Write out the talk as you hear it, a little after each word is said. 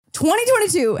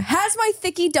2022, has my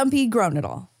thicky dumpy grown at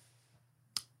all?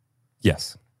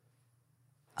 Yes.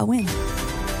 A win.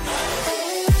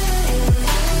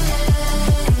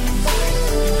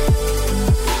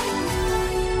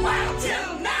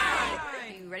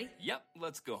 Yep,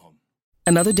 let's go home.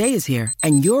 Another day is here,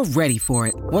 and you're ready for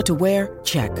it. What to wear?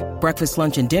 Check. Breakfast,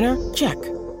 lunch, and dinner? Check.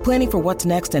 Planning for what's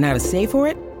next and how to save for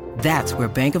it? That's where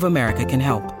Bank of America can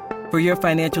help. For your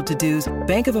financial to-dos,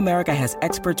 Bank of America has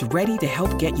experts ready to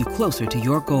help get you closer to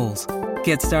your goals.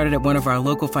 Get started at one of our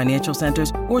local financial centers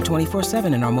or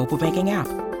 24/7 in our mobile banking app.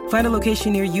 Find a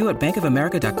location near you at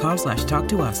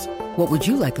bankofamerica.com/talktous. What would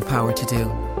you like the power to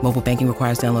do? Mobile banking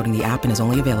requires downloading the app and is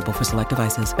only available for select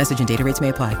devices. Message and data rates may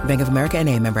apply. Bank of America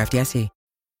N.A., member FDIC.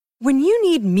 When you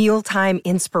need mealtime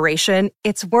inspiration,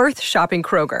 it's worth shopping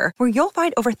Kroger, where you'll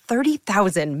find over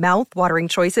 30,000 mouth-watering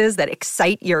choices that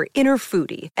excite your inner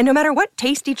foodie. And no matter what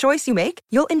tasty choice you make,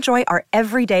 you'll enjoy our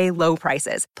everyday low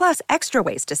prices, plus extra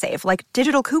ways to save, like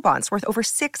digital coupons worth over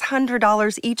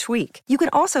 $600 each week. You can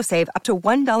also save up to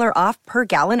 $1 off per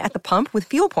gallon at the pump with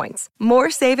fuel points.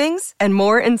 More savings and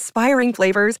more inspiring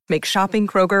flavors make shopping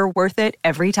Kroger worth it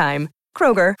every time.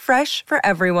 Kroger, fresh for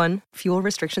everyone. Fuel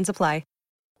restrictions apply.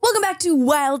 Welcome back to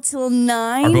Wild Till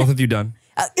 9. Are both of you done?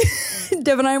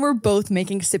 Dev and I were both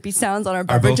making sippy sounds on our Are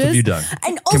beverages. both of you done?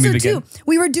 And Can we also, begin? too,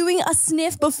 we were doing a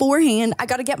sniff beforehand. I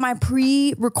got to get my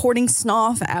pre-recording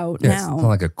snuff out Yeah, it's now.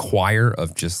 like a choir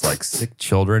of just like sick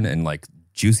children and like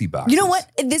juicy boxes. You know what?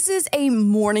 This is a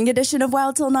morning edition of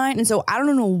Wild Till 9, and so I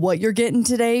don't know what you're getting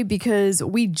today because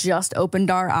we just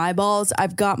opened our eyeballs.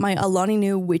 I've got my Alani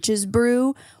Nu Witch's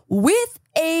Brew with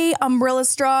a umbrella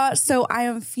straw, so I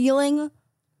am feeling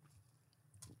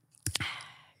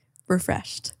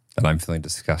refreshed. And I'm feeling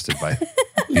disgusted by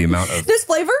the amount of... This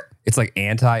flavor? It's like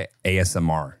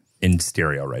anti-ASMR in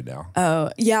stereo right now. Oh,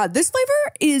 yeah. This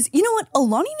flavor is, you know what?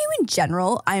 Alani Nu in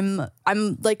general, I'm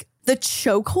like, the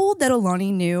chokehold that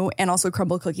Alani Nu and also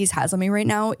Crumble Cookies has on me right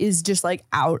now is just like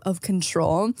out of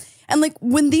control. And like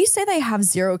when these say they have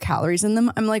 0 calories in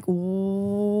them, I'm like,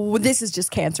 this is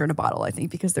just cancer in a bottle, I think,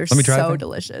 because they're so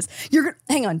delicious.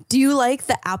 Hang on. Do you like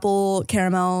the apple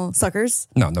caramel suckers?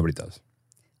 No, nobody does.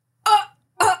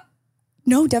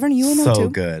 No, Devin, you know too? So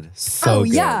good. So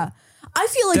good. Yeah. I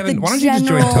feel like Devin, the why don't you just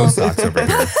join Toe Socks over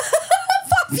here?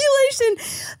 population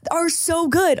are so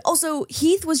good. Also,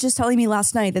 Heath was just telling me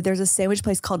last night that there's a sandwich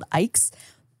place called Ike's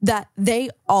that they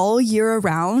all year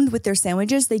around with their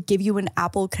sandwiches, they give you an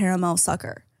apple caramel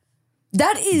sucker.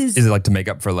 That is... Is it like to make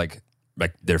up for like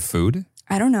their food?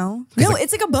 I don't know. No,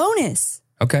 it's like a bonus.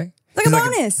 Okay. Like a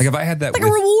bonus. Like if I had that like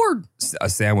with a reward. a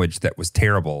sandwich that was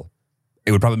terrible,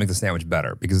 it would probably make the sandwich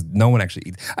better because no one actually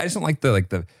eats. I just don't like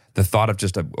the thought of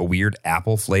just a weird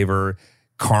apple flavor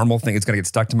caramel thing. It's gonna get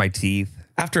stuck to my teeth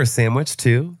after a sandwich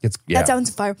too. That sounds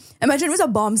fire. Imagine it was a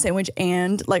bomb sandwich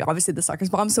and like obviously the sucker's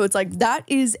bomb. So it's like that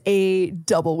is a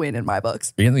double win in my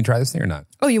books. Are you gonna try this thing or not?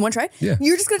 Oh, you want to try it? Yeah.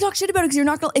 You're just gonna talk shit about it because you're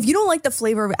not gonna. If you don't like the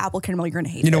flavor of apple caramel, you're gonna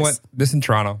hate it. You know what? This in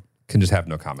Toronto can just have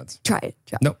no comments. Try it.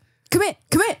 Nope. Commit.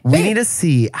 We need to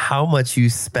see how much you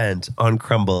spent on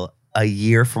Crumble a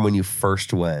year from when you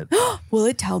first went. Will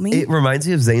it tell me? It reminds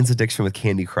me of Zane's addiction with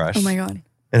Candy Crush. Oh my God.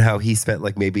 And how he spent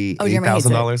like maybe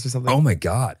 $8,000 or something. Oh my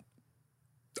God.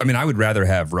 I mean, I would rather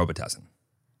have Robitussin.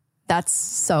 That's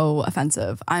so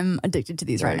offensive. I'm addicted to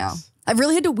these right now. I've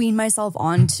really had to wean myself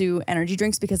onto energy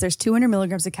drinks because there's 200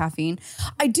 milligrams of caffeine.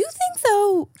 I do think,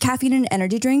 though, caffeine in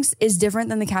energy drinks is different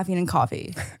than the caffeine in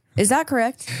coffee. Is that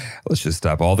correct? Let's just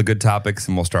stop all the good topics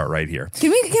and we'll start right here.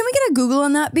 Can we get a Google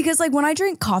on that? Because like when I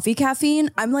drink coffee caffeine,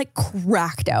 I'm like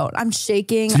cracked out. I'm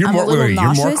shaking. So you're I'm a little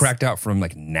nauseous. You're more cracked out from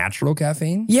like natural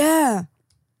caffeine? Yeah.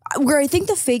 Where I think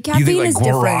the fake caffeine you think like is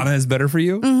guarana different. is better for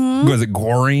you? Mm-hmm. Was it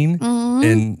guarine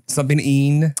and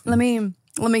something-ine? Let me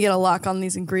get a lock on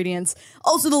these ingredients.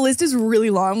 Also, the list is really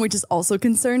long, which is also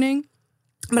concerning.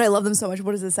 But I love them so much.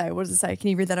 What does it say? What does it say? Can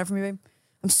you read that out for me, babe?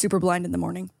 I'm super blind in the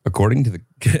morning. According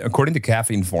to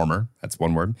Caffeine Former, that's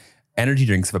one word, energy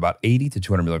drinks have about 80 to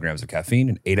 200 milligrams of caffeine,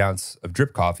 and 8 ounce of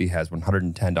drip coffee has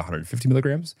 110 to 150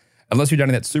 milligrams. Unless you're down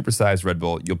in that supersized Red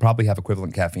Bull, you'll probably have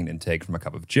equivalent caffeine intake from a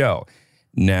cup of Joe.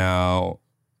 Now,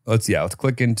 let's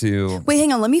click into... Wait,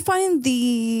 hang on. Let me find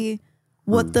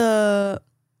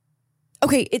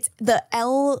okay, it's the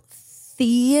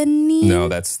L-theanine. No,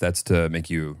 that's to make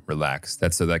you relax.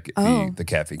 That's so that the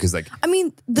caffeine, because like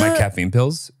my caffeine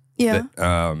pills,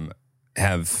 that,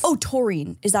 have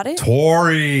taurine. Is that it?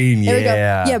 Taurine, there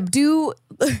yeah, we go.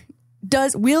 Yeah.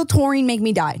 Will taurine make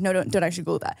me die? No, don't actually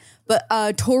Google that.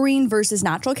 But taurine versus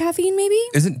natural caffeine, maybe.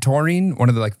 Isn't taurine one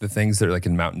of the things that are like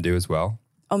in Mountain Dew as well?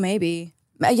 Oh, maybe.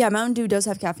 Yeah, Mountain Dew does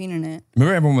have caffeine in it.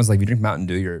 Remember everyone was like, if you drink Mountain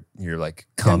Dew, you're like,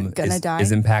 Gonna die?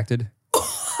 is impacted.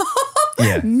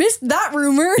 Yeah. Missed that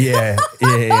rumor. Yeah.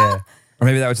 Or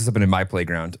maybe that was just something in my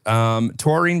playground.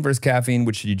 Taurine versus caffeine,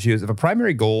 which should you choose? If a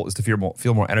primary goal is to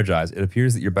feel more energized, it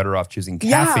appears that you're better off choosing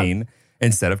caffeine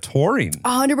instead of taurine.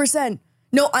 100%.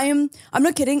 No, I'm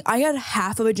not kidding. I had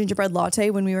half of a gingerbread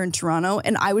latte when we were in Toronto,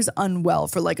 and I was unwell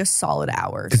for like a solid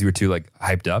hour. Because you were too like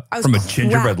hyped up I was from a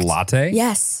gingerbread cracked. latte?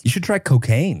 Yes. You should try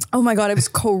cocaine. Oh my God, I was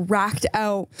cracked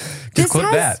out. Just clip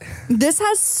that. This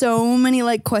has so many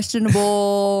like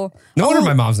questionable. No wonder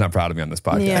my mom's not proud of me on this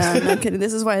podcast. Yeah, I'm not kidding.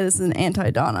 This is why this is an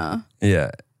anti-Donna.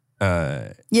 Yeah.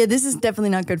 Yeah, this is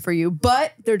definitely not good for you,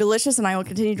 but they're delicious and I will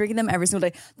continue drinking them every single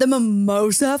day. The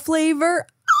mimosa flavor,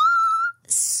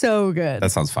 so good. That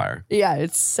sounds fire. Yeah,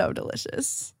 it's so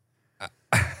delicious.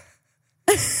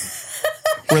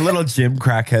 We're little gym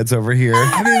crackheads over here.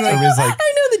 I mean, like, everybody's like,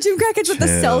 I know the gym crackheads with the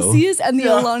chill. Celsius and the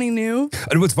Alani Nu.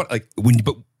 And what's funny, like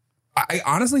but I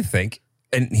honestly think,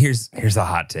 and here's a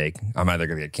hot take. I'm either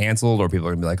gonna get canceled or people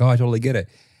are gonna be like, oh, I totally get it.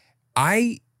 Are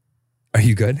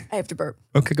you good? I have to burp.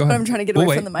 Okay, go ahead. But I'm trying to get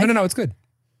away from the mic. No, it's good.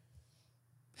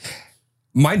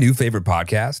 My new favorite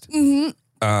podcast,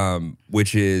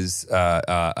 which is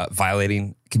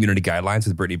Violating Community Guidelines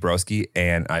with Brittany Broski,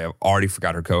 and I have already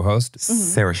forgot her co-host,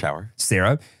 Sarah Shower.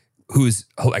 Sarah, who's,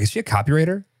 I guess she a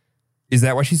copywriter? Is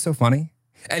that why she's so funny?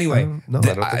 Anyway, No, I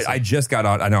don't think so. I just got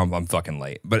on. I know I'm fucking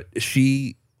late, but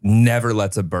she never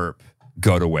lets a burp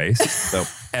go to waste. So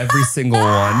every single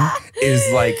one is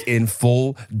like in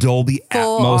full Dolby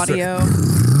Full Atmos. audio.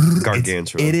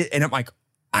 Gargantuan. It is, and I'm like,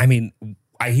 I mean,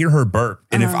 I hear her burp,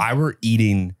 and if I were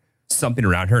eating something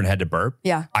around her and had to burp,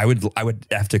 Yeah. I would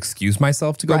have to excuse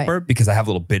myself to go Right. burp because I have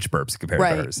little bitch burps compared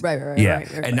Right, to hers. right, Yeah,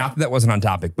 right. and not that was on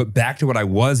topic, but back to what I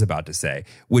was about to say,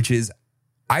 which is,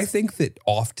 I think that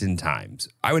oftentimes,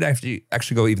 I would actually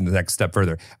go even the next step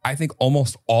further. I think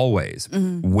almost always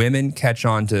women catch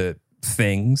on to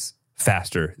things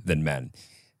faster than men.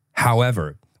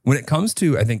 However, when it comes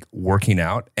to, I think, working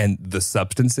out and the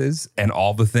substances and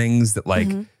all the things that like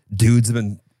dudes have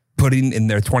been putting in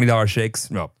their $20 shakes,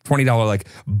 $20 like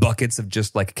buckets of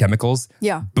just like chemicals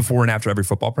Yeah. before and after every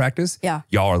football practice, Yeah.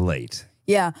 y'all are late.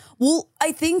 Yeah. Well,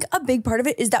 I think a big part of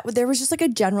it is that there was just like a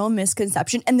general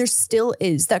misconception, and there still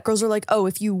is, that girls are like, oh,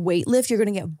 if you weightlift, you're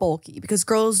going to get bulky, because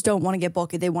girls don't want to get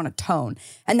bulky. They want to tone.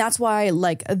 And that's why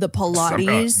like the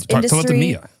Pilates tell it to industry,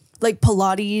 Mia. like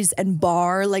Pilates and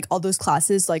bar, like all those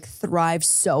classes like thrive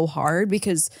so hard,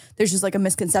 because there's just like a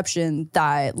misconception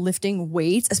that lifting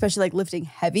weights, especially like lifting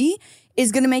heavy,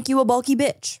 is going to make you a bulky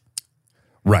bitch.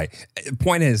 Right.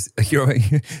 Point is,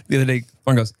 the other day,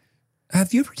 one goes,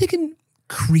 have you ever taken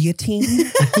creatine?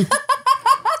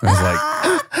 I was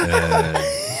like,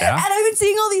 yeah. And I've been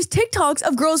seeing all these TikToks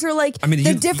of girls who are like, I mean,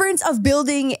 the you- difference of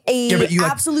building a But you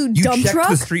absolute you dump checked truck.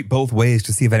 the street both ways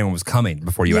to see if anyone was coming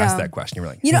before you Yeah. asked that question. You were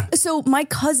like, You know, so my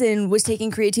cousin was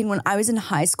taking creatine when I was in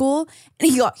high school, and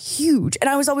he got huge. And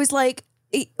I was always like,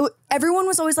 everyone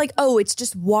was always like, oh, it's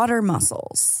just water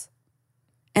muscles.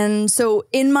 And so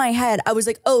in my head, I was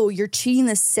like, oh, you're cheating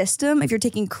the system if you're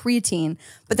taking creatine.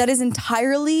 But that is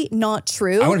entirely not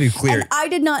true. I wanna be clear. And I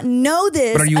did not know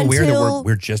this but are you aware that until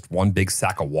we're just one big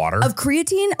sack of water? of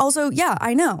creatine. Also, yeah,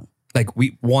 I know. Like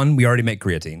we already make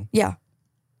creatine. Yeah.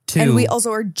 Two, And we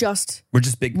also are just we're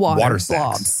just big water sacks.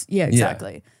 blobs. Yeah,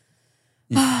 exactly.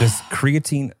 Does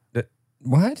creatine,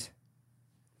 what?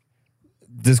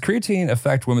 Does creatine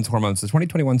affect women's hormones? The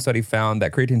 2021 study found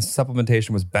that creatine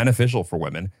supplementation was beneficial for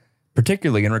women,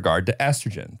 particularly in regard to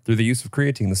estrogen. Through the use of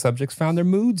creatine, the subjects found their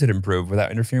moods had improved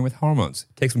without interfering with hormones.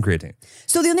 Take some creatine.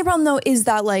 So the only problem though is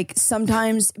that like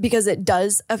sometimes, because it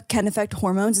can affect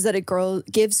hormones, is that it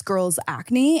gives girls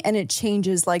acne, and it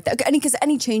changes like that. Because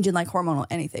any change in like hormonal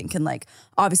anything can like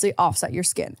obviously offset your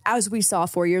skin, as we saw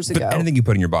 4 years ago. But anything you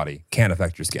put in your body can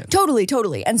affect your skin.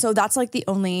 Totally. And so that's like the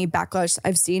only backlash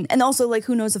I've seen. And also like,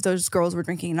 who knows if those girls were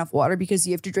drinking enough water, because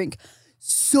you have to drink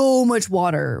so much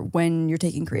water when you're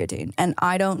taking creatine. And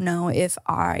I don't know if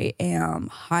I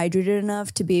am hydrated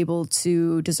enough to be able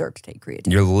to deserve to take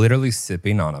creatine. You're literally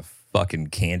sipping on a fucking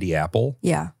candy apple,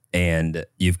 Yeah. and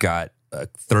you've got a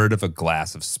third of a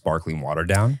glass of sparkling water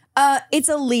down. It's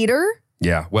a liter.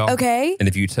 Yeah, well, Okay. And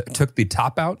if you took the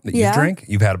top out that Yeah. you drank,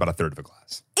 you've had about a third of a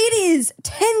glass. It is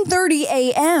 10:30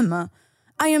 a.m.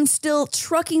 I am still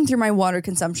trucking through my water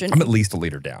consumption. I'm at least a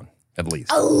liter down. At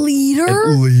least. A liter?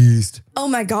 At least. Oh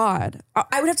my God.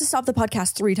 I would have to stop the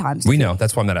podcast 3 times. We know.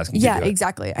 That's why I'm not asking you Yeah, to do it.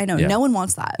 exactly. I know. Yeah. No one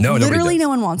wants that. No, nobody literally does. no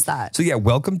one wants that. So yeah,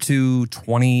 welcome to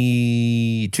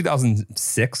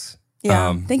 2006.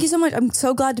 Yeah. Thank you so much. I'm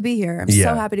so glad to be here. I'm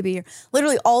so happy to be here.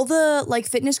 Literally all the like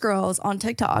fitness girls on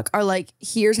TikTok are like,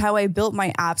 here's how I built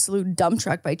my absolute dump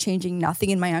truck by changing nothing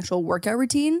in my actual workout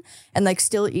routine and like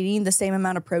still eating the same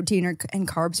amount of protein and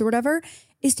carbs or whatever,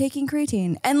 is taking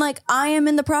creatine. And like I am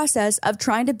in the process of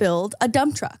trying to build a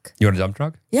dump truck. You want a dump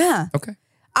truck? Yeah. Okay.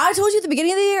 I told you at the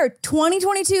beginning of the year,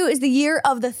 2022 is the year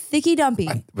of the thicky dumpy.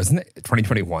 Wasn't it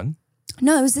 2021?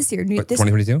 No, it was this year.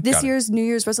 2022? This year's New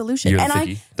Year's resolution. Year of And the I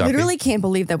thicky dumpy. literally can't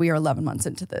believe that we are 11 months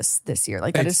into this year.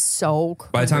 Like that is so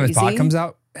crazy. By the time this pod comes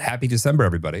out, happy December,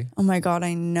 everybody. Oh my God,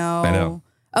 I know. I know.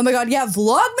 Oh my God, yeah,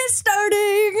 Vlogmas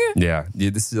starting. Yeah,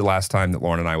 this is the last time that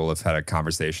Lauren and I will have had a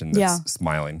conversation that's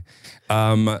smiling.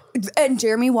 And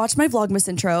Jeremy watched my Vlogmas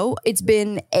intro. It's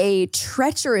been a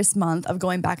treacherous month of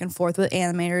going back and forth with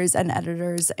animators and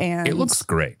editors. And It looks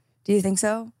great. Do you think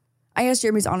so? I asked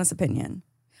Jeremy's honest opinion.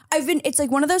 It's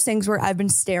like one of those things where I've been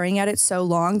staring at it so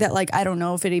long that like I don't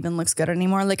know if it even looks good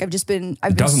anymore. Like It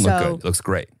doesn't look good. It looks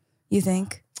great. You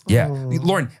think? Yeah.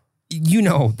 Lauren, you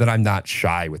know that I'm not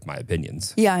shy with my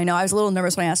opinions. Yeah, I know. I was a little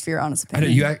nervous when I asked for your honest I know,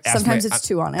 opinion. you asked Sometimes me- it's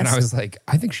too honest. And I was like,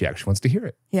 I think she actually wants to hear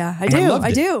it. Yeah, I And do. loved I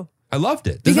it. do. I loved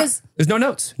it. Because there's no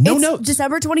notes. No It's notes.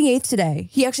 December 28th today.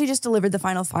 He actually just delivered the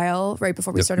final file right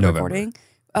before we started November. recording.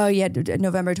 Oh yeah,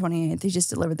 November 28th. He just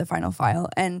delivered the final file.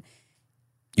 And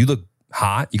You look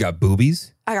hot. You got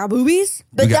boobies. I got boobies.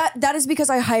 But You got- that is because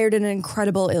I hired an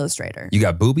incredible illustrator. You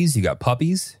got boobies. You got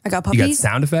puppies. I got You got puppies.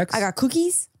 sound effects. I got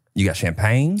cookies. You got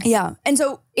champagne. Yeah. And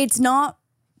so it's not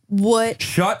what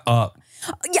Shut up.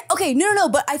 Yeah, okay, no,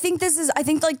 but I think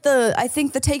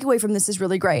the takeaway from this is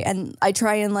really great. And I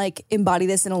try and like embody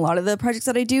this in a lot of the projects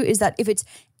that I do is that if it's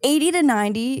 80 to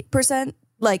 90%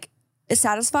 like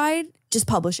satisfied, just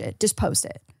publish it, just post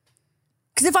it.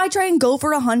 Because if I try and go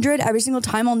for 100 every single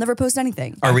time, I'll never post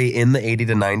anything. Are we in the 80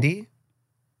 to 90%?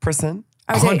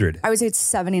 I would say- 100. I would say it's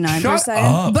 79%. Shut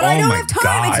up. But I Oh don't my have time.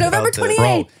 God. It's November About this.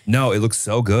 28th. Bro, no, it looks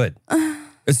so good.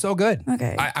 It's so good.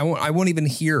 Okay. I won't even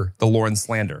hear the Lauren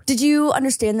slander. Did you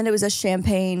understand that it was a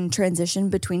champagne transition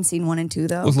between scene 1 and 2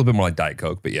 though? It was a little bit more like Diet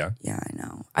Coke, but yeah. Yeah, I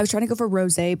know. I was trying to go for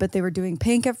rosé, but they were doing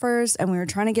pink at first, and we were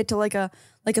trying to get to like a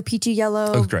peachy yellow.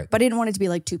 It looks great. But I didn't want it to be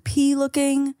like too pea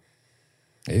looking.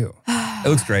 Ew. It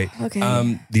looks great. Okay.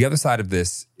 The other side of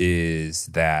this is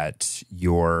that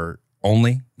you're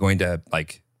only going to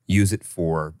like use it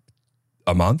for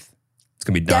a month. It's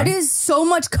gonna be done. That is so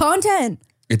much content.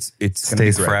 It's gonna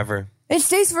Stays be great. forever. It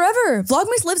stays forever.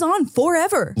 Vlogmas lives on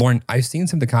forever. Lauren, I've seen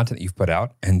some of the content that you've put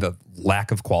out and the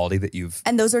lack of quality that you've.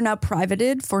 And those are now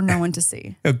privated for no one to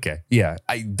see. Okay, yeah.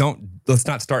 Let's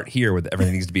not start here with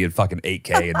everything needs to be in fucking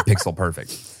 8K and pixel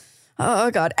perfect.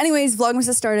 Oh, God. Anyways, Vlogmas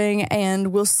is starting,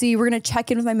 and we'll see. We're going to check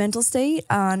in with my mental state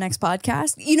next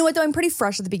podcast. You know what, though? I'm pretty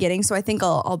fresh at the beginning, so I think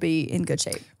I'll be in good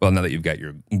shape. Well, now that you've got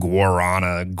your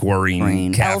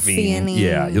guarine, caffeine, L-theanine.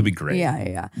 yeah, you'll be great.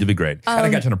 Yeah. You'll be great. And I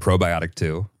got you on a probiotic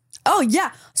too. Oh,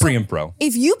 yeah. So Pre and pro.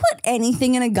 if you put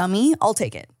anything in a gummy, I'll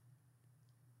take it.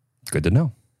 Good to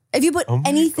know. If you put Oh my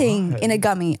anything God. in a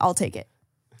gummy, I'll take it.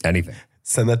 Anything.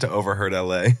 Send that to Overheard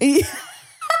LA.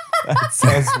 That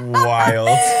sounds wild.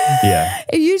 Yeah.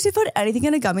 If you just put anything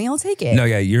in a gummy, I'll take it. No,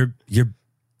 yeah, you're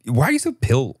why are you so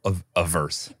pill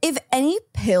averse? If any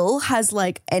pill has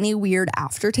like any weird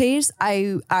aftertaste,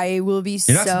 I will be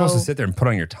You're not supposed to sit there and put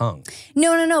on your tongue.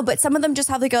 No. But some of them just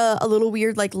have like a little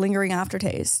weird like lingering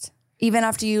aftertaste, even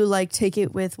after you like take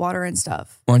it with water and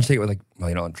stuff. Why don't you take it with like, well,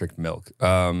 you don't drink milk.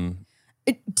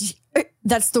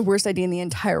 That's the worst idea in the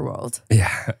entire world. Yeah.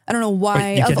 I don't know why.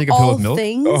 Wait, you can't of take a pill all with milk?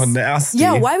 things, Oh, nasty.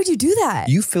 yeah. Why would you do that?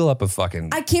 You fill up a fucking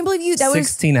I can't believe you. That was.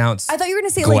 16-ounce I thought you were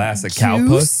gonna say glass like of cow juice.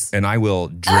 puss, and I will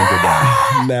drink her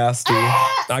down. Nasty.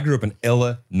 I grew up in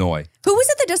Illinois. Who was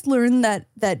it that just learned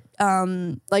that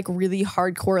like really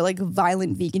hardcore like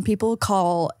violent vegan people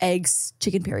call eggs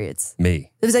chicken periods?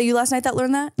 Me. Was that you last night that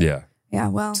learned that? Yeah. Yeah.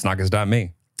 Well, It's not gonna stop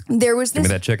me. there was Give me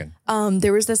this that chicken.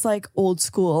 there was this like old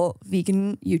school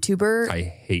vegan YouTuber. I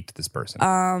hate this person.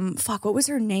 Fuck, what was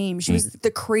her name? She was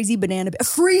the crazy banana.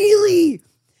 Freely.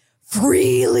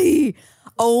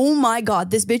 Oh my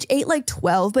God, this bitch ate like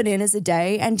 12 bananas a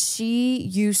day, and she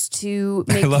used to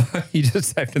I make love how you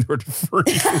just typed in the word free.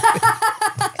 like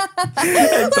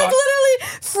literally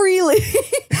freely.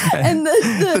 And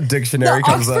the The dictionary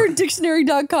comes up.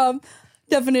 OxfordDictionary.com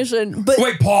definition. But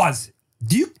Wait, pause.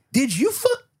 Did you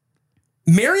fuck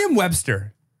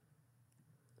Merriam-Webster?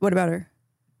 what about her?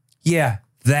 Yeah,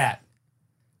 that.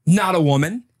 Not a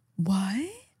woman. What?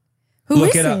 Who Look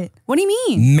is it up. it? What do you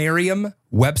mean?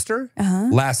 Merriam-Webster.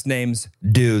 Last name's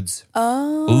dudes.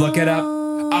 Oh. Look it up.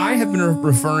 I have been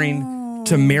referring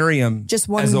to Merriam Just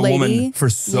one as a lady? woman for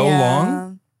so Yeah.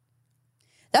 long.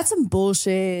 That's some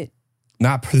bullshit.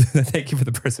 Thank you for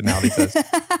the personality test.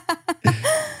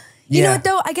 You know what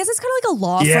though? I guess it's kind of like a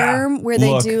law firm where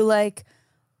they do like.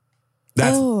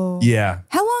 That's yeah.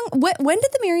 How long? When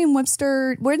did the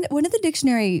Merriam-Webster? When did the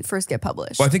dictionary first get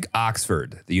published? Well, I think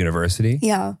Oxford, the university,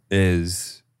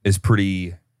 is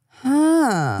pretty.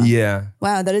 Huh. Yeah.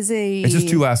 Wow, that is a. It's just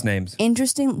two last names.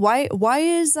 Interesting. Why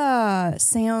is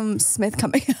Sam Smith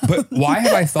coming up? But why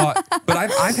have I thought?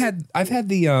 But I've had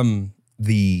the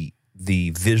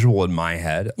visual in my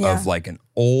head of like an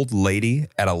old lady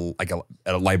at a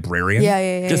librarian,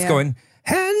 just going,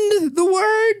 and the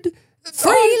word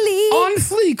freely on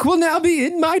fleek will now be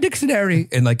in my dictionary,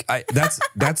 and like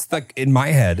that's like in my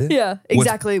head. Yeah,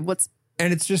 exactly.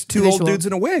 And it's just two old dudes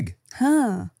in a wig.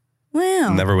 Huh.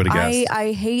 Wow. Never would have guessed.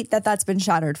 I hate that's been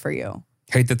shattered for you.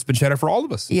 Hate that's been shattered for all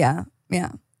of us. Yeah.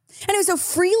 Anyway, so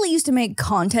Freely used to make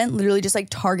content literally just like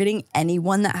targeting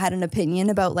anyone that had an opinion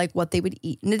about like what they would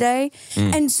eat in a day.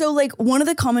 And so like one of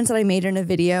the comments that I made in a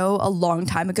video a long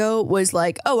time ago was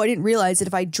like, oh, I didn't realize that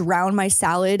if I drown my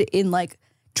salad in like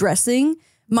dressing,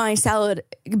 my salad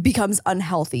becomes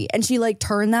unhealthy. And she like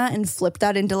turned that and flipped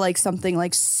that into like something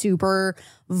like super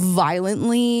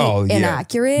violently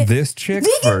inaccurate. This chick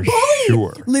vegan for bully!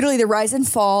 sure. Literally the rise and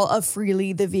fall of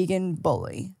Freely, the vegan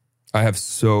bully. I have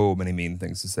so many mean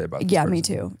things to say about this. Yeah, person. me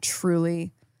too.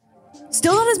 Truly.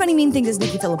 Still not as many mean things as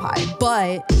Nikki Phillippi,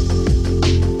 but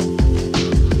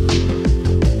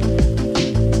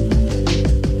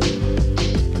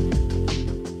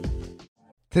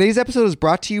Today's episode is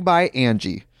brought to you by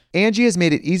Angie. Angie has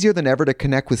made it easier than ever to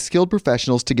connect with skilled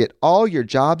professionals to get all your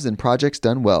jobs and projects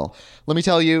done well. Let me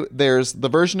tell you, there's the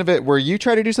version of it where you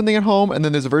try to do something at home, and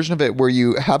then there's a version of it where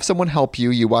you have someone help you,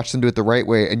 you watch them do it the right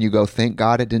way, and you go, thank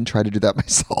God I didn't try to do that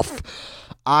myself.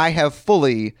 I have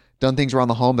fully done things around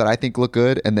the home that I think look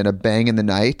good, and then a bang in the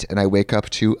night, and I wake up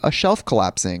to a shelf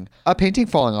collapsing, a painting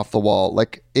falling off the wall.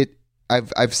 Like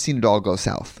I've seen it all go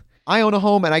south. I own a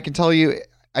home, and I can tell you,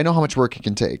 I know how much work it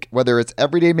can take. Whether it's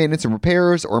everyday maintenance and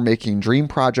repairs or making dream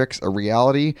projects a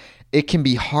reality, it can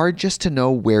be hard just to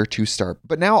know where to start.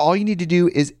 But now all you need to do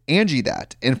is Angie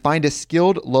that and find a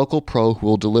skilled local pro who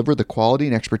will deliver the quality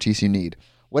and expertise you need.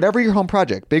 Whatever your home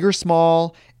project, big or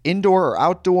small, indoor or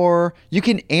outdoor, you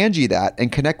can Angie that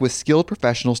and connect with skilled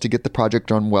professionals to get the project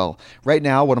done well. Right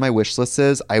now, one of my wish lists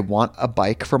is I want a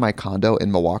bike for my condo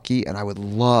in Milwaukee, and I would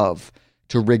love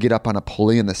to rig it up on a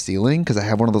pulley in the ceiling because I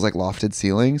have one of those like lofted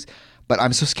ceilings, but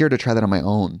I'm so scared to try that on my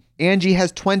own. Angie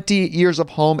has 20 years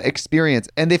of home experience,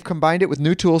 and they've combined it with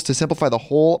new tools to simplify the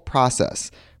whole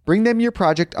process. Bring them your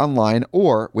project online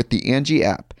or with the Angie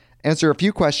app. Answer a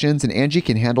few questions and Angie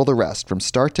can handle the rest from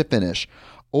start to finish,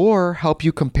 or help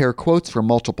you compare quotes from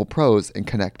multiple pros and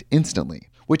connect instantly,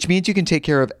 which means you can take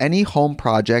care of any home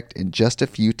project in just a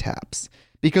few taps.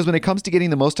 Because when it comes to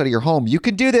getting the most out of your home, you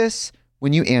can do this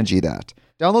when you Angie that.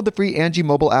 Download the free Angie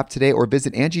mobile app today or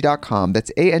visit Angie.com.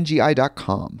 That's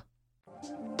ANGI.com.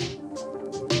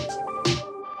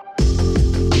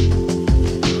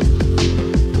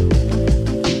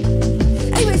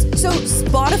 anyways, so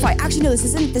Spotify, actually no, this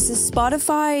is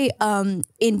Spotify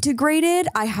integrated.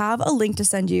 I have a link to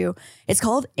send you. It's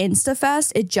called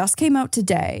InstaFest. It just came out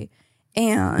today.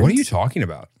 And what are you talking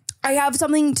about? I have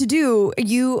something to do.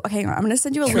 Hang on, I'm going to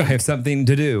send you a link. I have something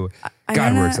to do.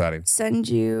 God, we're excited. Send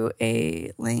you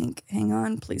a link. Hang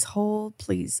on, please hold.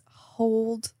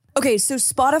 Okay, so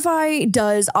Spotify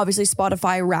does obviously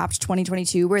Spotify Wrapped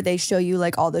 2022, where they show you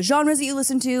like all the genres that you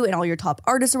listen to and all your top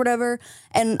artists or whatever.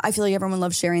 And I feel like everyone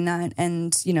loves sharing that.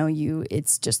 And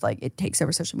it's just like it takes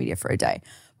over social media for a day.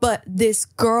 But this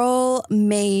girl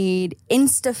made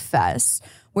InstaFest,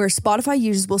 where Spotify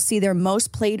users will see their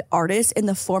most played artists in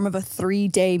the form of a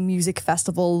 3-day music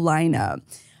festival lineup.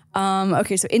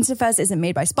 Okay, so InstaFest isn't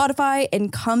made by Spotify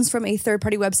and comes from a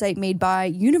third-party website made by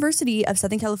University of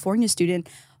Southern California student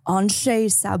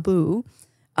Anshay Sabu.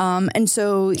 And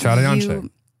so shout out Anshay.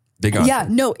 Big Anshay. Yeah,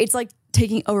 no, it's like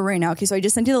taking over right now. Okay, so I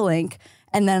just sent you the link.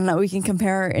 And then we can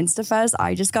compare InstaFest.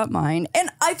 I just got mine. And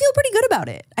I feel pretty good about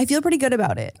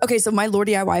it. Okay, so my Lord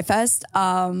DIY Fest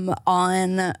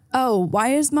I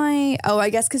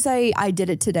guess because I did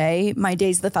it today. My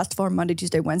days of the festival are Monday,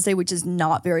 Tuesday, Wednesday, which is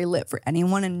not very lit for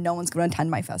anyone and no one's going to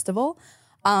attend my festival.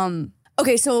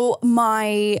 Okay, so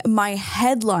my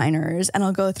headliners, and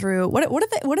I'll go through, what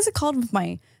is it called with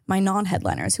my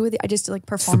non-headliners? Who are I just like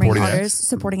performing artists,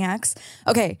 supporting acts.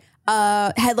 Okay,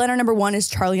 headliner number 1 is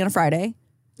Charlie on a Friday.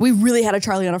 We really had a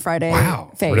Charlie on a Friday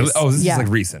phase. Really? Oh, this is like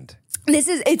recent.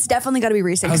 It's definitely got to be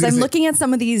recent because I'm looking at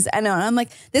some of these and I'm like,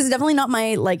 this is definitely not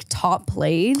my like top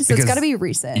played, so it's got to be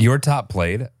recent. Your top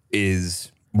played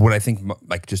is what I think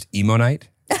like just emo night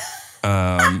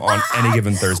on any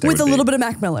given Thursday with a little bit of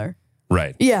Mac Miller.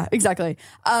 Right. Yeah, exactly.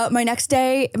 My next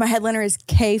day, my headliner is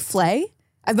K-Flay.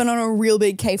 I've been on a real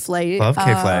big K-Flay. Love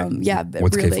K-Flay. Yeah,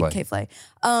 What's real K-Flay? big K-Flay.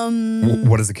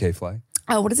 What is a K-Fly?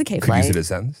 What is a Could you K-Flay? use it as a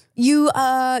sentence?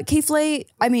 K-Flay,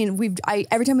 I mean,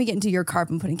 every time we get into your car,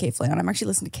 I'm putting K-Flay on. I'm actually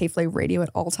listening to K-Flay radio at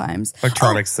all times.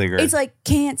 Electronic singer. It's like,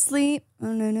 can't sleep.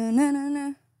 Oh, no, no, no, no,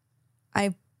 no.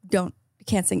 I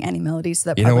can't sing any melodies, so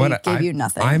that You know probably what? gave you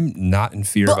nothing. I'm not in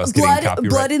fear of us getting copyright.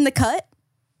 Blood in the cut?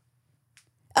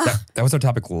 That was our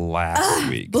topic last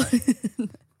week.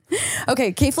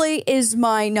 Okay, K-Flay is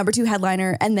my number 2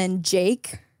 headliner, and then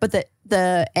Jake, but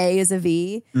the A is a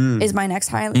V, is my next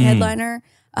headliner.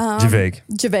 Javake.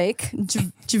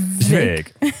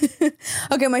 Javake.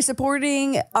 Okay, my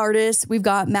supporting artists, we've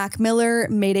got Mac Miller,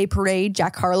 Mayday Parade,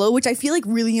 Jack Harlow, which I feel like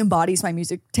really embodies my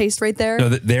music taste right there. No,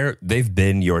 they've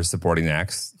been your supporting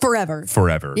acts Forever.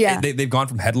 Yeah. They've gone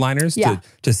from headliners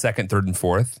to second, third, and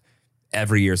fourth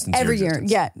every year since Every your year.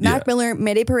 existence. Yeah. Mac Miller,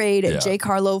 Mayday Parade, Yeah. Jake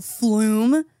Harlow,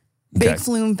 Flume. Big Okay.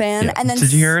 Flume fan. Yeah. And then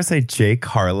Did you hear her say Jake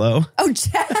Harlow? Oh,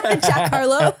 Jack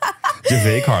Harlow.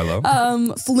 Javake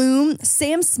Harlow. Flume,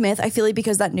 Sam Smith, I feel like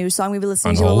because that new song we've been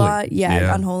listening to a Unholy. lot. Yeah,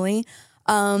 Yeah. Unholy.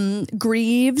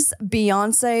 Greaves,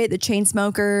 Beyonce, The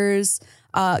Chainsmokers,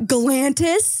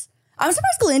 Galantis. I'm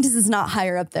surprised Galantis is not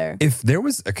higher up there. If there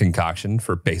was a concoction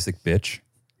for basic bitch,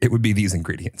 it would be these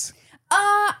ingredients.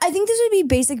 I think this would be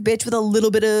basic bitch with a little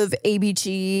bit of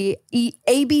ABG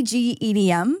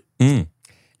EDM.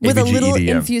 With a ABG little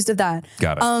EDM. infused of that.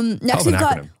 Got it. Next Hell of we've an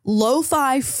got acronym.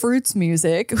 lo-fi fruits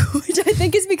music, which I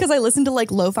think is because I listen to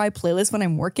like lo-fi playlists when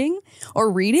I'm working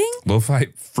or reading. Lo-fi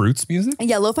fruits music?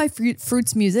 Yeah, lo-fi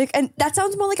fruits music. And that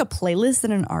sounds more like a playlist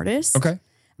than an artist. Okay.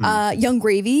 Young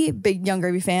Gravy, big Young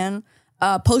Gravy fan.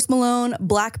 Post Malone,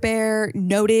 Black Bear,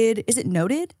 Noted. Is it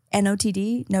Noted?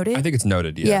 N-O-T-D? Noted? I think it's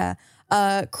noted, yeah.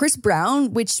 Yeah. Chris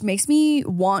Brown, which makes me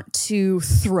want to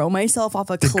throw myself off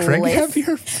a Did cliff. Craig have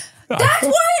your... That's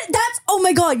why. Oh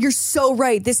my God, you're so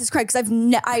right. This is correct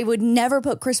because I would never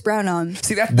put Chris Brown on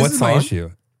See, this What is my song?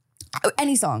 issue.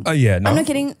 any song. Oh, yeah, no. I'm not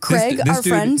kidding. Craig, our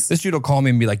friends, This dude will call me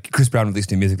and be like, Chris Brown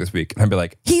released new music this week. And I'd be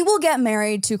like, he will get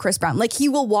married to Chris Brown. Like he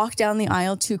will walk down the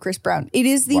aisle to Chris Brown. It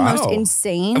is the most Wow.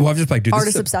 insane well, I'm just like, dude,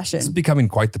 artist this obsession. is becoming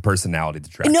quite the personality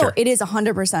detractor. No, it is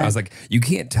 100%. I was like, you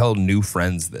can't tell new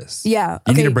friends this. Yeah,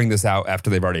 You need okay. to bring this out after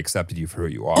they've already accepted you for who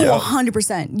you are. Oh,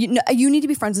 100%. You need to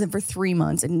be friends with him for 3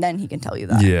 months and then he can tell you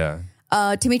that. Yeah.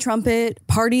 Timmy Trumpet,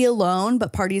 Party Alone,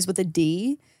 but parties with a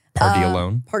D. Party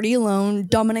Alone. Party Alone,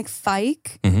 Dominic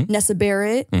Fike, Nessa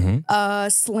Barrett,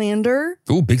 Slander,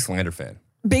 Ooh, big Slander fan.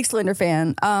 big Slander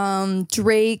fan.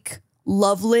 Drake,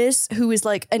 Loveless, who is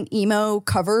like an emo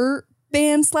cover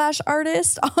band /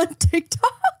 artist on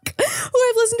TikTok, who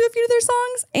I've listened to a few of their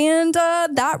songs. And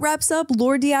that wraps up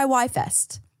Lord DIY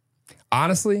Fest.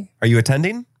 Honestly, Are you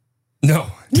attending? no,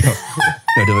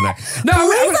 Dylan. No,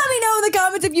 Please let me know in the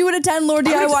comments if you would attend Lord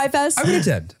DIY Fest. I would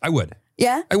attend. I would.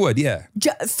 Yeah? I would, yeah.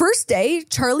 First day,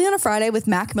 Charlie on a Friday with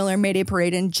Mac Miller, Mayday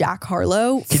Parade, and Jack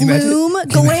Harlow. Can you imagine- Flume,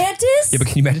 Galantis. Yeah, but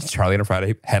can you imagine Charlie on a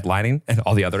Friday headlining and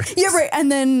all the other? Yeah, right.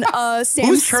 And then Sam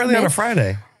Who's Charlie Smith. on a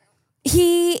Friday?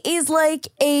 He is like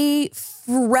a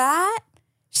frat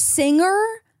singer,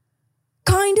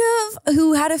 kind of,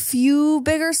 who had a few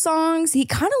bigger songs. He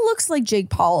kind of looks like Jake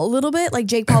Paul a little bit, like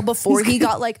Jake Paul before he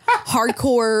got like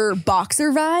hardcore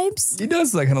boxer vibes. He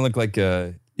does like kind of look like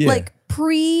yeah. Like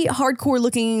pre-hardcore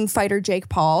looking fighter Jake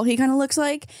Paul. He kind of looks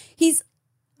like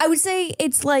I would say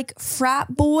it's like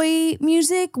frat boy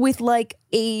music with like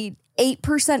a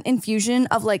 8% infusion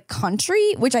of like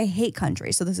country, which I hate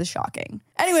country, so this is shocking.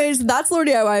 Anyways, that's Lord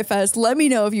DIY Fest. Let me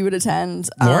know if you would attend.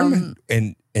 Lauren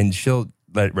and she'll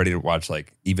ready to watch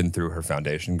like even through her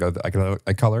foundation go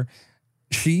I color.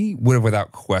 She would have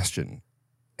without question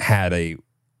had a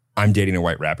I'm dating a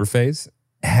white rapper phase.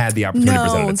 Had the opportunity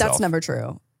presented No, itself. that's never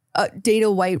true. Date a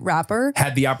white rapper?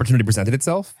 Had the opportunity presented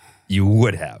itself, you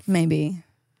would have. Maybe.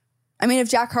 I mean, if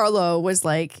Jack Harlow was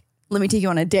like, let me take you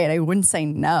on a date, I wouldn't say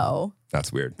no.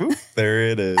 That's weird. There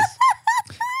it is.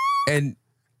 And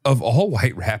of all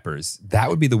white rappers, that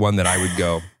would be the one that I would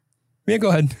go, yeah, go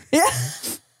ahead. Yeah.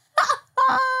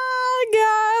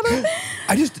 God.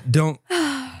 I just don't.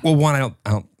 Well, one, I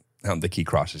don't think he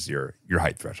crosses your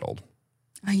height threshold.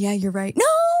 Oh, yeah, you're right. No,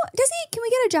 does he? Can we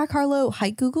get a Jack Harlow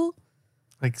height Google?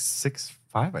 Like 6'5",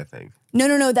 I think. No.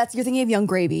 You're thinking of Young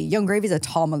Gravy. Young Gravy's a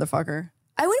tall motherfucker.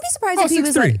 I wouldn't be surprised Oh, if he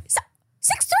was 6'3". like 6'3".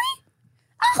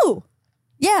 Oh,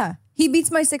 yeah. He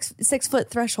beats my 6 foot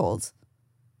threshold.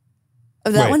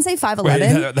 Oh, that Wait. one say 5'11"?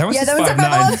 Wait, that one says 5'9".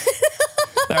 5'11".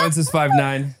 That one says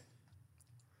 5'9".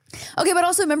 Okay, but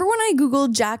also remember when I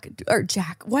Googled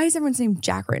Jack. Why is everyone saying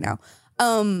Jack right now?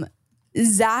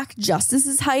 Zach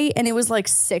Justice's height, and it was like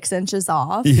 6 inches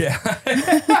off. Yeah.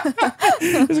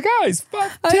 There's a guys,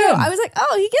 5'10". I was like,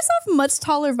 oh, he gives off much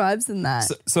taller vibes than that.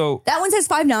 So that one says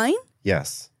 5'9".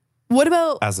 Yes. What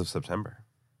about? As of September.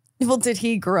 Well, did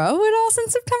he grow at all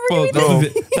since September? well, do we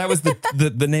think? that was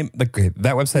the name. Okay,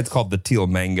 that website's called the Teal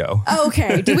Mango.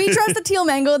 Okay. Do we trust the Teal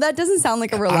Mango? That doesn't sound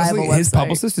like a reliable Honestly, his website.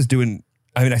 publicist is doing.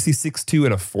 I mean, I see 6'2"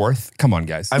 and a fourth. Come on,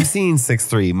 guys. I'm seeing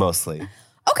 6'3" mostly.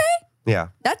 Okay. Yeah.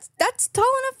 That's tall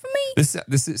enough for me.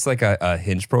 This is like a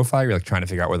Hinge profile. You're like trying to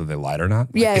figure out whether they lied or not.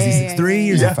 Like, Yeah, is he yeah, 6'3"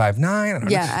 or is he 5'9"? I don't know.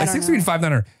 Yeah, I Like don't 6'3" and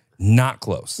 5'9" are not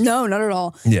close. No, not at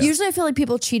all. Yeah. Usually I feel like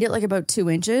people cheat at like about 2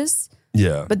 inches,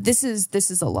 Yeah. but this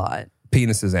is a lot.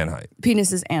 Penises and height.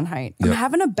 Penises and height. I'm Yep.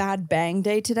 having a bad bang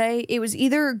day today. It was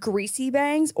either greasy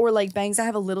bangs or like bangs that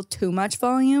have a little too much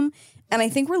volume. And I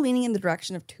think we're leaning in the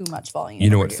direction of too much volume. You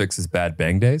know over what here. fixes bad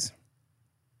bang days?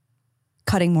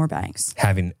 Cutting more bangs.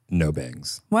 Having no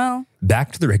bangs. Well,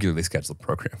 Back to the regularly scheduled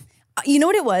program. you know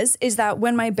what it was? Is that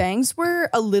when my bangs were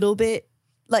a little bit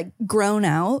like grown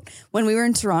out, when we were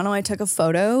in Toronto, I took a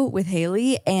photo with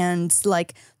Haley and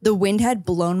like the wind had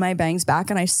blown my bangs back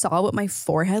and I saw what my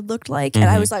forehead looked like. And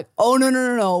I was like, oh,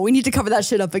 no. We need to cover that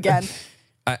shit up again.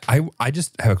 I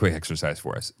just have a quick exercise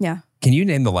for us. Yeah. Can you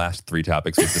name the last 3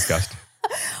 topics we've discussed?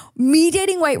 Me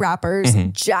dating white rappers,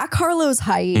 Jack Harlow's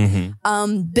height,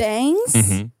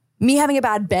 bangs, me having a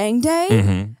bad bang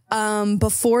day.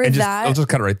 Before And that, I'll just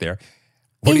cut it right there.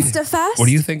 What do you- InstaFest. What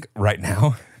do you think right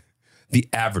now the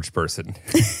average person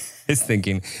is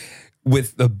thinking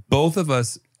with the both of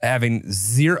us having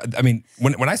zero? I mean,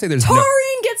 when I say there's no...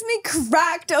 Taurine gets me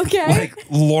cracked, okay? Like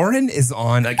Lauren is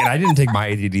on, like, and I didn't take my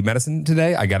ADD medicine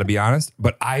today, I gotta be honest,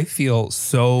 but I feel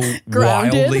so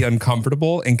Grounded. wildly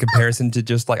uncomfortable in comparison to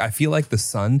just like, I feel like the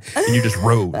sun and you're just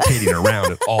rotating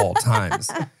around at all times.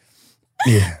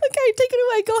 Yeah. Okay, take it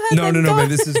away. Go ahead. No, Go man,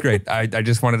 this is great. I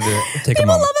just wanted to take a People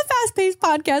moment. love a fast-paced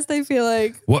podcast, I feel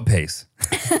like. What pace?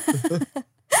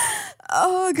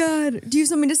 Oh, God. Do you have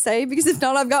something to say? Because if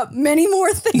not, I've got many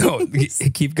more things. No,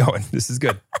 keep going. This is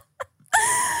good.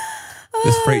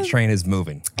 This freight train is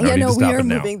moving. I Yeah, don't need no, to we stop are it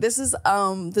now. moving. This is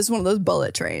one of those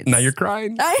bullet trains. Now you're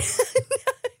crying.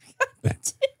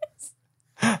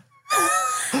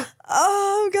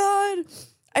 Oh, God.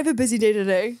 I have a busy day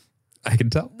today. I can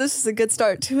tell. This is a good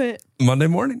start to it. Monday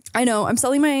morning. I know. I'm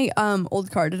selling my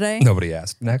old car today. Nobody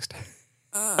asked. Next.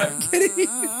 I'm kidding.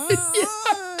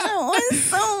 Oh, it's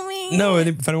so mean. No, and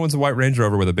if anyone's a white Range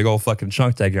Rover with a big old fucking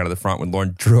chunk taken out of the front when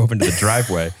Lauren drove into the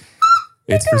driveway,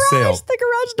 it's for sale. The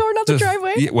garage door, not the Just-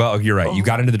 driveway. yeah, well, you're right. You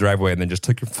got into the driveway and then just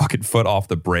took your fucking foot off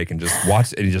the brake and just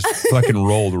watched, and you just fucking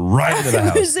rolled right into the I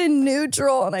was house. in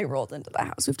neutral and I rolled into the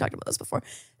house. We've talked about this before.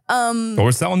 But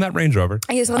we're selling that Range Rover.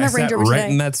 Yeah, selling that I Range sat Rover right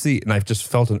today. in that seat, and I just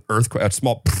felt an earthquake, a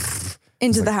small.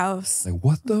 Into the house. Like,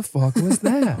 what the fuck was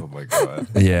that? Oh my God.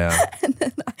 Yeah.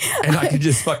 And I could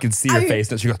just fucking see her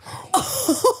face, and she goes,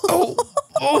 oh.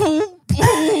 It was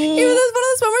one of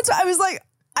those moments where I was like,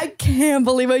 I can't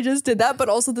believe I just did that, but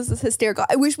also this is hysterical.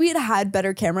 I wish we had had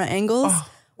better camera angles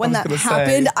when was that gonna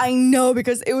happened. say. I know,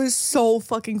 because it was so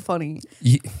fucking funny.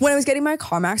 When I was getting my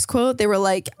CarMax quote, they were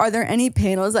like, are there any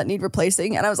panels that need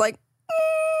replacing? And I was like,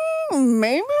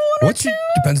 maybe one or two.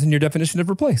 Depends on your definition of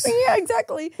replace. Yeah,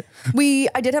 exactly.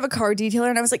 I did have a car detailer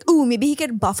and I was like, ooh, maybe he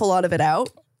could buff a lot of it out.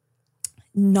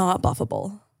 Not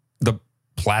buffable. The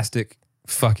plastic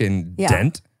fucking Yeah.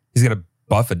 dent. He's gonna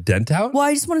buff a dent out. Well,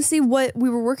 I just want to see what we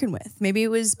were working with. Maybe it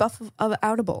was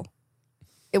outable.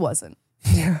 It wasn't.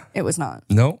 Yeah. It was not.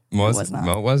 No, it was wasn't. not.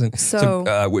 No, it wasn't.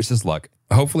 So, wish us luck.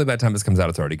 Hopefully, by the time this comes out,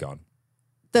 it's already gone.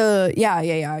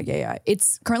 Yeah.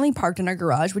 It's currently parked in our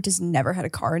garage, which has never had a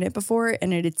car in it before,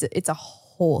 and it's a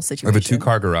whole We situation. have a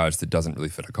 2-car garage that doesn't really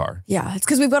fit a car. Yeah, it's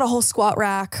because we've got a whole squat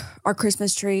rack, our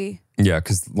Christmas tree, Yeah,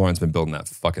 because Lauren's been building that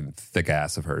fucking thick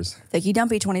ass of hers. Thicky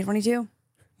Dumpy 2022.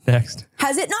 Next,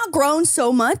 Has it not grown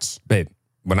so much? babe.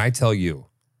 When I tell you,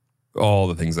 all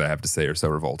the things I have to say are so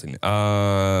revolting.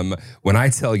 When I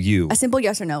tell you, A simple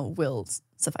yes or no will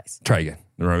suffice. try again.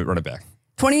 Run it back.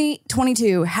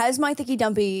 2022 has my Thicky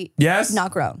Dumpy Yes.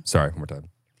 not grown. Sorry, one more time.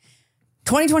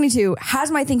 2022 has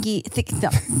my no.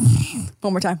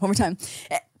 One more time.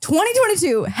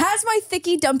 2022 has my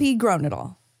Thicky Dumpy grown at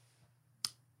all?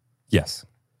 Yes.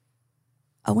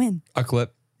 A win. A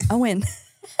clip. A win.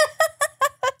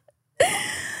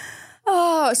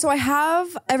 Oh, so I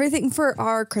have everything for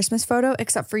our Christmas photo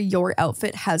except for your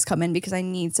outfit has come in because I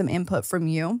need some input from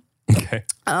you. Okay.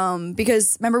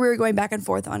 Because remember we were going back and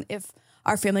forth on if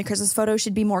our family Christmas photo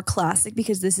should be more classic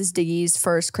because this is Diggy's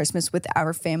first Christmas with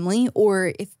our family,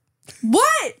 or if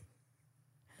what?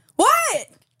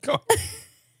 Go.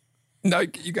 No,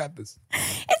 you got this.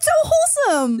 It's so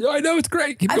wholesome. Yeah, I know, it's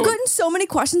great. Keep I've going. gotten so many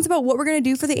questions about what we're going to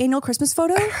do for the annual Christmas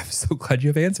photo. I'm so glad you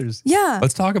have answers. Yeah.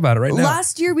 Let's talk about it right now.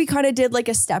 Last year, we kind of did like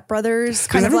a Step Brothers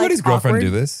kind Does of like everybody's girlfriend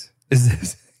awkward. do this? Is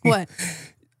this What?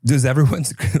 Does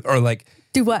everyone's or like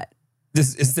Do what?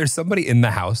 is there somebody in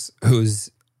the house who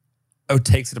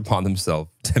takes it upon themselves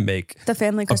to make The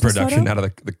family a Christmas production photo? out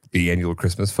of the annual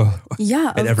Christmas photo?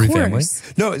 Yeah, in of every course.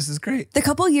 family. No, this is great. The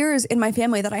couple years in my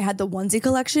family that I had the onesie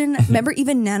collection, remember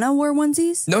even Nana wore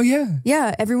onesies? No, yeah.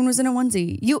 Yeah, everyone was in a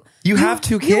onesie. You have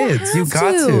two kids. You have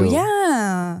got to.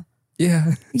 Yeah.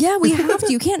 Yeah. Yeah, we have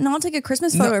to. You can't not take a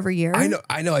Christmas photo No, every year. I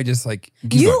know. I just like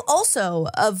You also,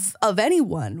 of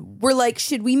anyone, were like,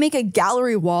 should we make a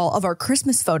gallery wall of our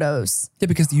Christmas photos? Yeah,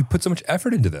 because you put so much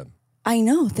effort into them. I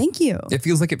know. Thank you. It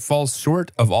feels like it falls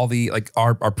short of all the like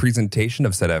our presentation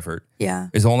of said effort Yeah.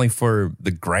 is only for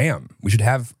the gram. We should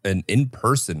have an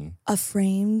in-person. A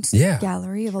framed Yeah.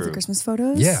 gallery of all the Christmas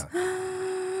photos? Yeah.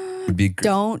 Would be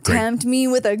Don't great. tempt me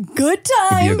with a good Would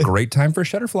time. be a great time for a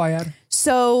Shutterfly ad.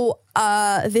 So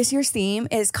this year's theme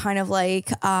is kind of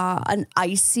like an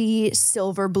icy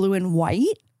silver, blue, and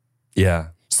white. Yeah.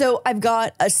 So I've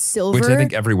got a silver. Which I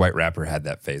think every white rapper had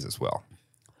that phase as well.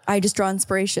 I just draw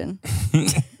inspiration.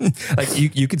 Like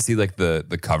you could see like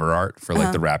the cover art for Uh-huh.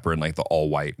 like the rapper in like the all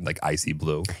white like icy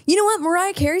blue. You know what?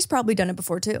 Mariah Carey's probably done it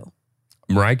before too.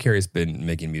 Mariah Carey's been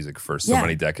making music for so Yeah.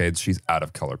 many decades. She's out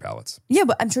of color palettes. Yeah,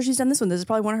 but I'm sure she's done this one. This is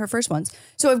probably one of her first ones.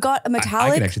 So I've got a I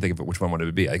metallic. can actually think of which one would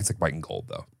it be. I think it's like white and gold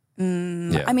though.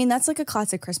 Yeah. I mean, that's like a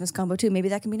classic Christmas combo too. Maybe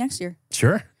that can be next year.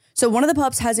 Sure. So one of the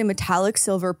pups has a metallic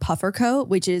silver puffer coat,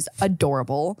 which is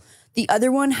adorable. The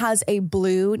other one has a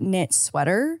blue knit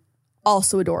sweater,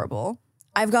 also adorable.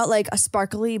 I've got like a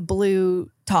sparkly blue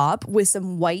top with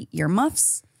some white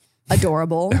earmuffs.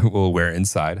 Adorable. We'll wear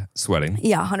inside, sweating.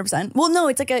 Yeah, 100%. Well, no,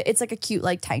 it's like a cute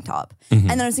like tank top. And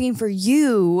then I was thinking for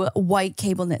you, white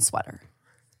cable knit sweater.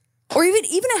 Or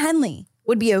even a Henley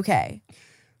would be okay.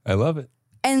 I love it.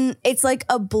 And it's like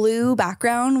a blue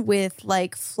background with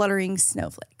like fluttering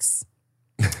snowflakes.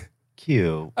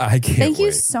 Cute. I can't Thank you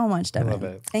wait. so much, Devin. love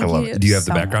it. Thank I love you. it. Do you have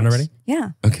the so background much. already? Yeah.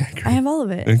 Okay, great. I have all of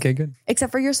it. Okay, good.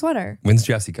 Except for your sweater. When's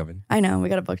Jesse coming? I know. We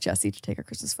got to book Jesse to take our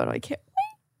Christmas photo. I can't.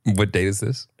 What date is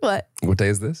this? What? What day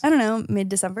is this? I don't know.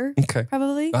 Mid-December, Okay.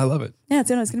 probably. I love it. Yeah, it's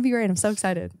going to be great. I'm so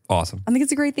excited. Awesome. I think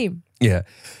it's a great theme. Yeah.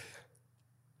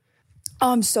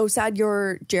 Oh, I'm so sad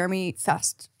your Jeremy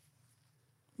Fest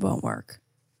won't work.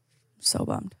 So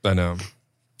bummed. I know.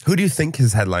 Who do you think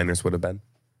his headliners would have been?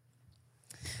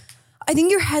 I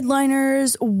think your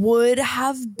headliners would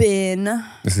have been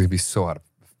This is gonna be so out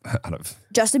of.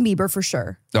 Justin Bieber for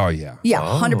sure. Oh yeah. Yeah,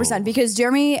 100%. Because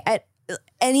Jeremy at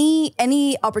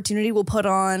any opportunity will put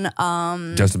on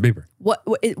Justin Bieber. what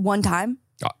one time?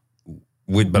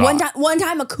 One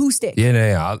time acoustic.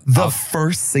 Yeah. The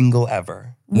first single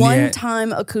ever. One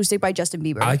time acoustic by Justin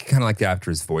Bieber. I kind of like that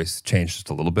after his voice changed just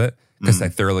a little bit because I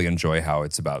thoroughly enjoy how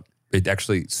it's about. It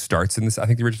actually starts in this, I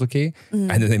think, the original key, and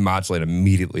then they modulate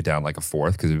immediately down like a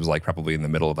fourth because it was like probably in the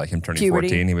middle of like him turning Puberty,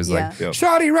 14. He was yeah. like,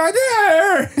 "Shawty, right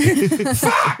there,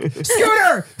 fuck,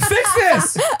 Scooter, fix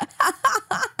this."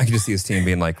 I can just see his team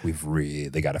being like, "We've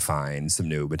really got to find some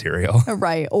new material."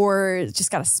 Right. Or just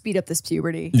got to speed up this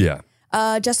puberty. Yeah,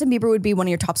 Justin Bieber would be one of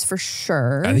your tops for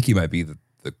sure. I think he might be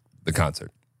the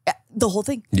concert. The whole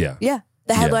thing. Yeah. Yeah.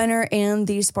 The headliner and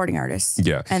the supporting artist.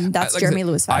 Yeah, And that's Like I Jeremy said,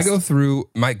 Lewis Fest. I go through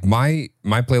my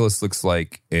playlist looks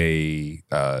like a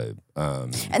and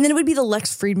then it would be the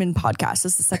Lex Friedman podcast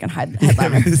as the second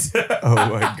headliner. Oh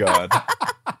my God.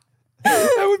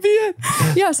 that would be it.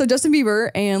 Yeah. So Justin Bieber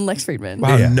and Lex Friedman.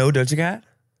 Wow, Yeah. no Doja Cat?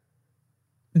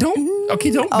 Don't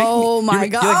make Oh me, my you're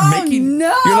God. like making,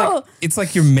 No. You're like, it's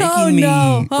like you're making Oh, me.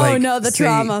 no. Oh, like, no, the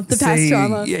trauma, the past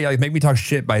trauma. Yeah, like make me talk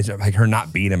shit by like her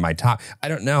not being in my top. I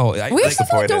don't know. We like, actually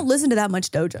disappointed. don't listen to that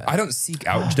much Doja. I don't seek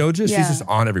out Doja. Yeah. She's just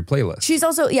on every playlist. She's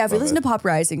also, if you listen to Pop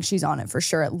Rising, she's on it for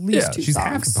sure. At least Yeah, two she's songs.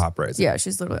 half of Pop Rising. Yeah,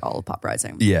 she's literally all of Pop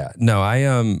Rising. Yeah, no,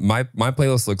 I my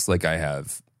playlist looks like I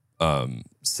have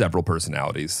several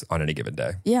personalities on any given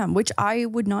day. Yeah, which I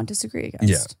would not disagree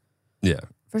against. Yeah.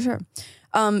 For sure.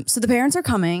 So the parents are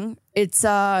coming. It's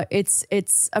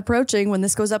approaching. When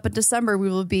this goes up in December, we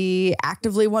will be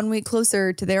actively 1 week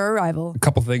closer to their arrival. A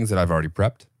couple things that I've already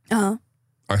prepped. Uh-huh.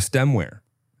 Our stemware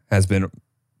has been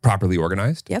properly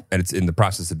organized. Yep. And it's in the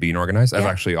process of being organized. I've Yeah.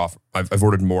 actually I've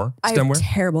ordered more I have stemware.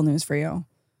 terrible news for you.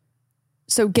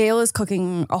 So Gail is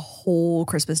cooking a whole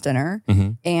Christmas dinner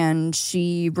Mhm. and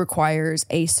she requires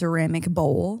a ceramic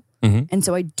bowl. Mhm. And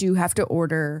so I do have to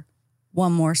order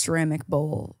one more ceramic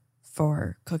bowl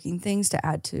for cooking things to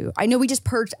add to. I know we just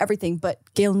purged everything, but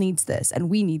Gail needs this and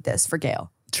we need this for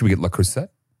Gail. Should we get La Crusette?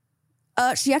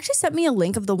 She actually sent me a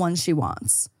link of the ones she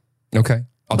wants. Okay.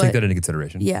 I'll take But- that into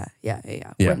consideration. Yeah. Yeah.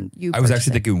 When you I was purchase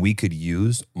actually it. thinking we could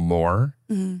use more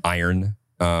iron.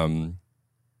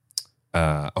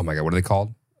 Oh my God, what are they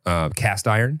called? Cast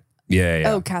iron? Yeah.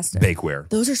 Oh, cast iron. Bakeware.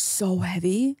 Those are so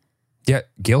heavy. Yeah,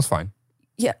 Gail's fine.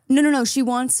 Yeah. No. She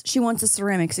wants a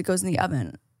ceramics. It goes in the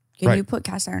oven. Can Right. you put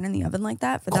cast iron in the oven like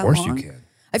that for Of that course long? you can.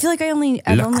 I feel like I've only Le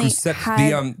Creuset, had.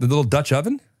 the little Dutch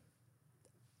oven?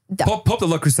 that- Pull up the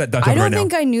Le Creuset Dutch I oven right don't now.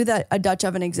 think I knew that a Dutch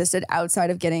oven existed outside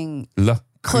of getting Le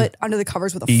put under the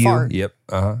covers with a EU. fart. Yep.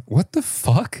 What the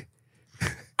fuck?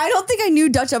 I don't think I knew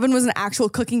Dutch oven was an actual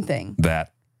cooking thing.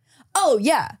 That. Oh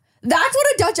yeah, that's what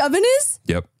a Dutch oven is.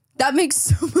 Yep. That makes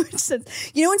so much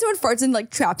sense. You know when someone farts and like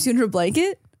traps you under a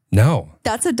blanket? No.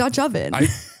 That's a Dutch oven. I,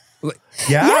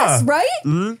 Yeah. Yes, right?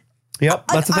 Yep.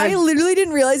 That's a I thing. literally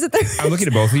didn't realize that there I'm looking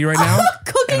at both of you right now.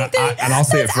 cooking and thing. and I'll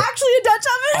say it that's first. actually a Dutch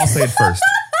oven. I'll say it first.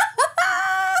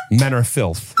 Men are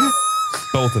filth.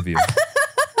 Both of you.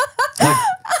 Like,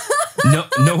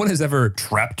 no one has ever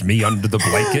trapped me under the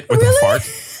blanket with a fart.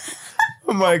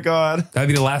 Oh my God. That'd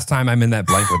be the last time I'm in that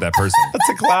blanket with that person. That's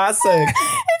a classic.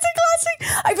 It's a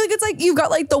classic. I feel like it's like you've got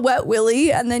like the wet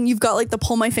willy, and then you've got like the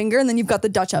pull my finger, and then you've got the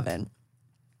Dutch oven.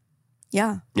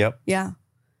 Yeah, Yep. yeah.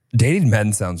 Dating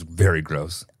men sounds very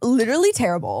gross. Literally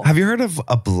terrible. Have you heard of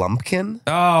a blumpkin?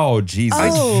 Oh, Jesus.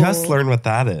 Oh. I just learned what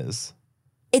that is.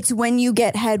 It's when you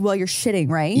get head while you're shitting,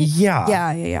 right?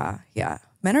 Yeah. Yeah.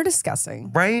 Men are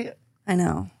disgusting. Right? I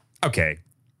know. Okay.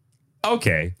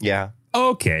 Yeah.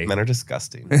 Okay. Men are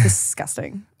disgusting.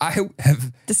 Disgusting. I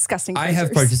have Disgusting. I have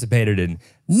creatures. participated in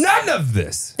none of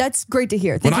this. That's great to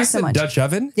hear. Thank When you I so said much. Dutch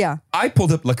oven, Yeah. I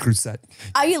pulled up Le Creuset.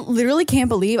 I literally can't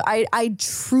believe I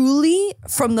truly,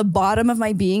 from the bottom of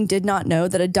my being, did not know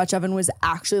that a Dutch oven was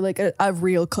actually like a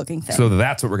real cooking thing. So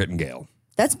that's what we're getting, Gail.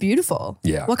 That's beautiful.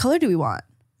 Yeah. What color do we want?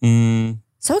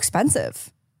 So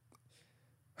expensive.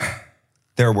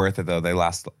 They're worth it though. They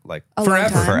last like A long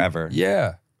time? forever.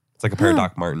 Yeah. It's like a pair of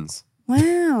Doc Martens.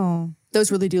 Wow.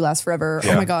 Those really do last forever.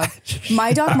 Oh my God.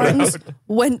 My Doc Martens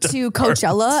went to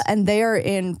Coachella and they are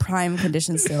in prime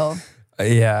condition still.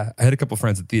 Yeah. I had a couple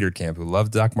friends at theater camp who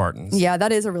loved Doc Martens. Yeah,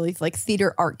 that is a really like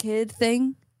theater art kid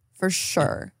thing for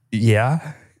sure.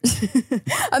 Yeah.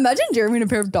 Imagine Jeremy in a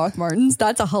pair of Doc Martens.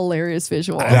 That's a hilarious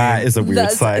visual. That is a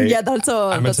weird sight. Yeah, that's a. I'm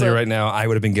going to that's tell you a- right now, I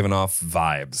would have been giving off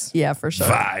vibes. Yeah, for sure.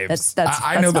 Vibes. That's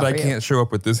I know that's that not I for you. can't show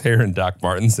up with this hair in Doc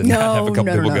Martens and not have a couple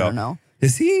no, people no, go, no.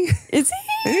 Is he? Is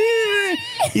he?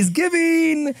 He's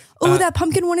giving. Oh, that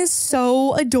pumpkin one is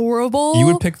so adorable. You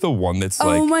would pick the one that's Oh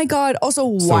like, my God. Also,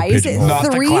 why is it pigeonholed.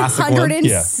 Not the classic one.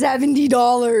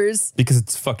 $370? because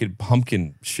it's fucking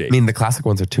pumpkin shape. I mean, the classic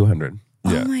ones are 200.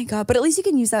 Yeah. Oh my God. But at least you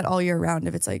can use that all year round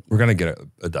if it's like, We're going to get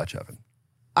a Dutch oven.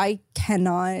 I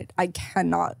cannot.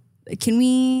 Can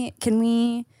we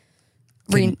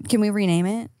rename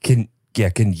it?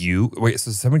 Can you, wait, so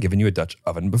has someone given you a Dutch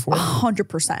oven before?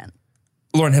 100%.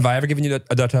 Lauren, have I ever given you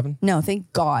a Dutch oven? No,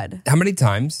 thank God. How many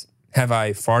times have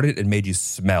I farted and made you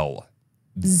smell?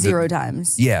 0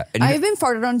 times. Yeah. And I've been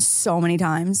farted on so many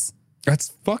times. that's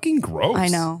fucking gross. I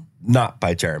know. Not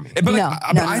by Jeremy. But like, No,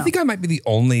 I no. think I might be the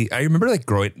only, I remember like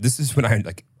growing, this is when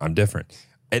I'm different.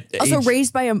 At Also age,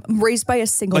 raised by a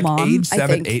single like mom. age I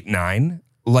 7, think. 8, 9,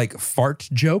 like fart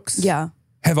jokes Yeah.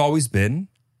 have always been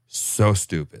so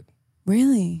stupid.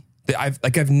 Really?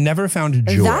 I've never found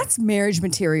joy. That's marriage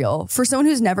material. For someone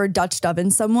who's never Dutch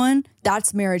oven someone,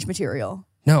 that's marriage material.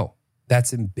 No,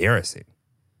 that's embarrassing.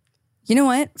 You know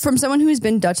what? From someone who's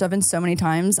been Dutch oven so many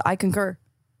times, I concur.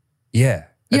 Yeah.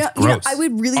 That's gross. I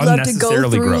would really love to go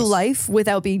Unnecessarily through gross. life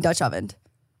without being Dutch ovened.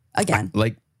 Again.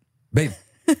 Like, babe,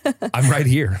 I'm right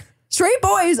here. Straight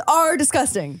boys are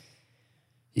disgusting.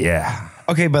 Yeah.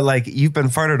 Okay, but like you've been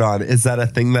farted on. Is that a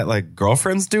thing that like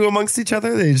girlfriends do amongst each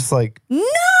other? They just like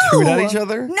toot at each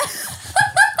other?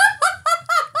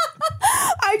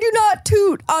 I do not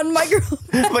toot on my girl.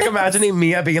 Like imagining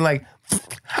Mia being like,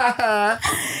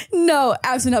 No,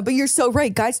 absolutely not. But you're so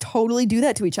right. Guys totally do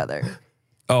that to each other.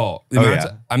 Oh,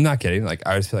 yeah. I'm not kidding. Like,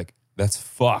 I just feel like that's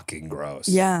fucking gross.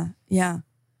 Yeah.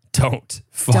 Don't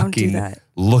fucking that.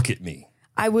 look at me.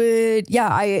 I would,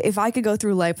 if I could go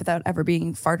through life without ever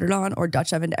being farted on or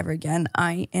Dutch ovened ever again,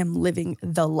 I am living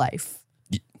the life.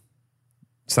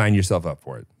 Sign yourself up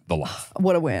for it. The life.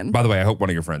 What a win. By the way, I hope one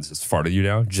of your friends just farted you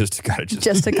now, just to kind of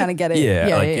Just to kind of get it.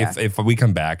 yeah, like yeah. if we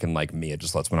come back and like Mia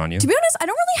just lets one on you. To be honest, I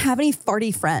don't really have any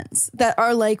farty friends that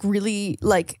are like really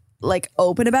like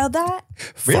open about that.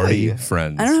 Really? Farty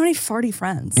friends. I don't have any farty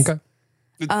friends. Okay.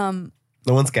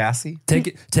 no one's gassy?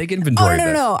 Take Oh, inventory. no, of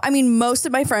that. no. I mean, most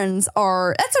of my friends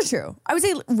are, that's not true. I would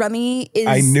say Remy is.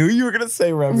 I knew you were going to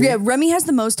say Remy. Yeah, Remy has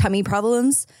the most tummy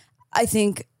problems. I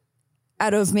think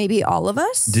out of maybe all of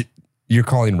us. You're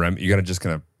calling Remy. You're just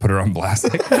gonna put her on blast.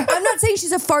 I'm not saying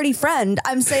she's a farty friend.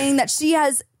 I'm saying that she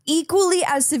has equally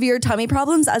as severe tummy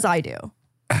problems as I do.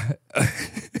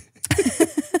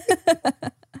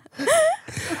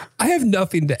 I have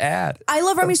nothing to add. I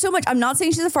love Remy so much. I'm not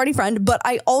saying she's a farty friend, but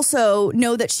I also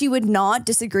know that she would not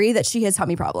disagree that she has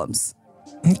tummy problems.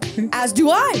 Okay. As do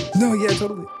I. No, yeah,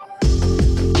 totally.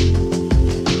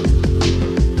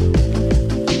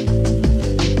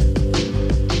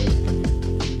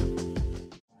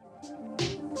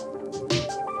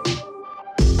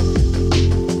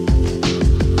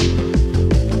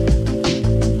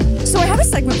 So I have a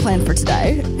segment planned for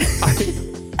today.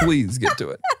 Please get to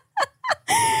it.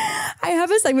 I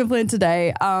have a segment planned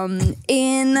today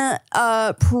in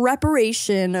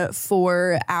preparation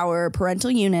for our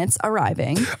parental units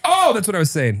arriving. Oh, that's what I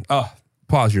was saying. Oh,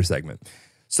 pause your segment.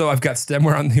 So I've got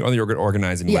stemware on the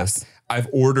organizing Yes. list. I've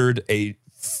ordered a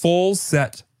full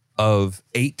set of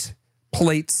 8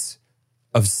 plates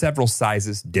of several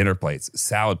sizes, dinner plates,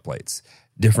 salad plates,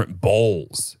 different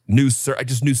bowls, new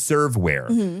serveware.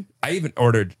 Mm-hmm. I even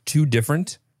ordered 2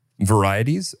 different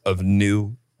varieties of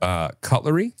new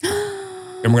cutlery.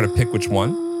 And we're going to pick which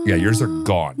one. Yeah, yours are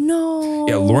gone. No.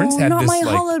 Yeah, Lauren's had not this, my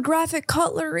like- holographic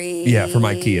cutlery. Yeah, from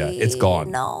IKEA. It's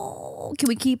gone. No. Can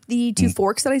we keep the 2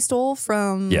 forks that I stole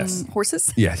from Yes.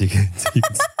 horses? Yeah, you can.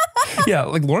 Yeah,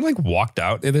 like Lauren walked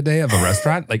out the other day of a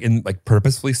restaurant and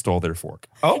purposefully stole their fork.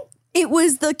 Oh, It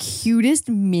was the cutest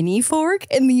mini fork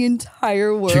in the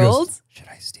entire world. She goes, should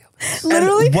I steal this?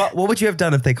 Literally. And what would you have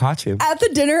done if they caught you? At the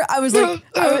dinner, I was like,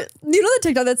 you know the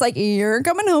TikTok that's like, you're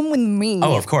coming home with me.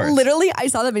 Oh, of course. Literally, I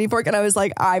saw that mini fork and I was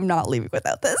like, I'm not leaving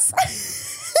without this.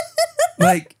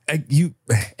 Anyway.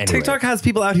 TikTok has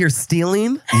people out here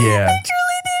stealing. Yeah.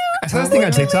 Truly do. I saw this thing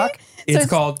on TikTok. It's it's-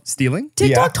 called stealing.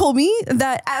 TikTok Yeah. told me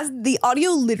that as the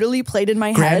audio literally played in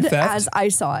my Grand head theft? as I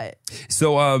saw it.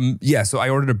 So so I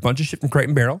ordered a bunch of shit from Crate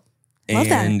and Barrel. Love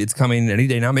that. And it's coming any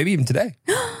day now, maybe even today.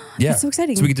 Yeah. That's so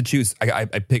exciting. So we get to choose. I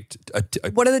picked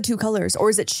What are the 2 colors, or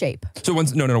is it shape? so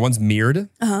one's one's mirrored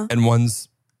and one's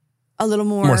A little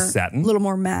more satin? a little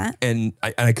more matte. and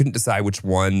I couldn't decide which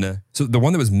one. So the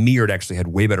one that was mirrored actually had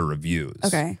way better reviews.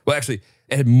 Okay. Well, actually,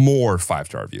 it had more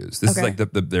 5-star reviews. This Okay. is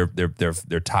like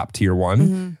their top tier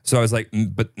one. So I was like,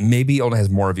 but maybe it only has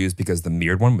more reviews because the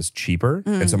mirrored one was cheaper,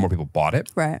 and so more people bought it.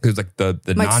 Right. Because like the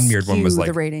Might non-mirrored one was skew the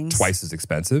like ratings. twice as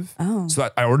expensive. Oh. So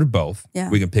I ordered both. Yeah.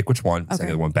 We can pick which one. Send Okay.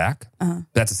 the other one back.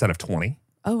 That's a set of 20.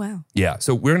 Oh, wow. Yeah.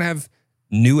 So we're gonna have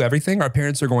new everything. Our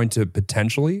parents are going to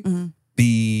potentially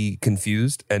be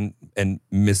confused and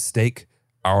mistake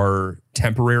our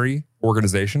temporary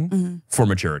organization for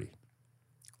maturity.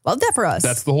 Love that for us.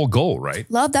 That's the whole goal, right?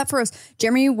 Love that for us.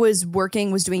 Jeremy was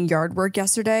doing yard work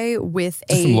yesterday with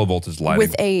Just some low voltage lighting.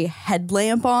 with a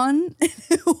headlamp on.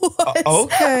 It was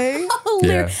Okay.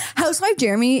 hilarious. Yeah. Housewife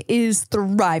Jeremy is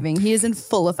thriving. He is in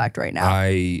full effect right now.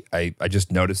 I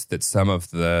just noticed that some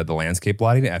of the landscape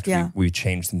lighting after Yeah. we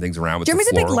changed some things around with Jeremy's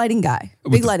the a big floral- lighting guy.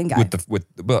 with Big the- lighting guy.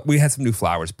 But we had some new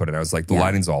flowers put in. I was like, the Yeah. Uh-huh.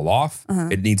 lighting's all off.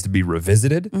 It needs to be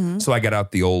revisited. So I got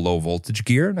out the old low voltage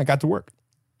gear and I got to work.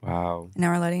 Wow. And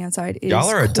our lighting outside is Y'all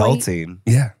are quite- adulting.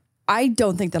 Yeah. I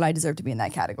don't think that I deserve to be in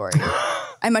that category.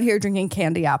 I'm out here drinking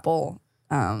candy apple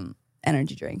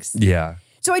energy drinks. Yeah.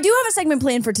 So I do have a segment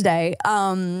planned for today.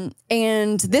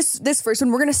 And this first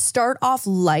one, we're gonna start off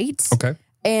light. Okay.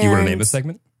 And You want to name the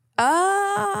segment?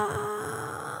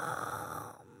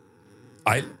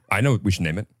 I know what we should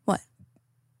name it. What?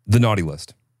 The Naughty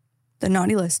List. The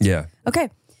naughty list. Yeah. Okay.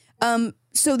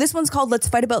 So this one's called Let's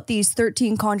Fight About These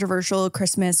 13 Controversial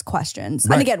Christmas Questions.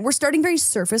 Right. And again, we're starting very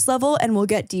surface level and we'll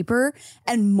get deeper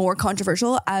and more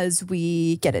controversial as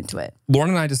we get into it. Lauren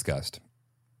and I discussed,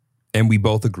 and we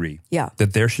both agree Yeah.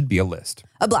 that there should be a list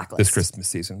A blacklist. this Christmas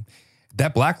season.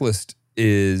 That blacklist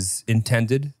is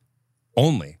intended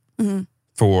only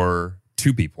for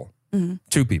 2 people.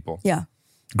 2 people. Yeah.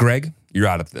 Greg, you're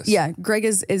out of this. Yeah. Greg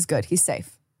is good. He's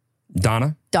safe.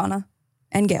 Donna, Donna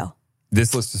and Gail.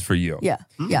 this list is for you. Yeah.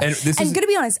 Yeah. And this And is gonna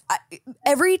be honest,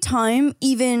 every time,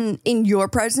 even in your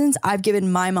presence, I've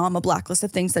given my mom a blacklist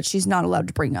of things that she's not allowed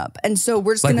to bring up. And so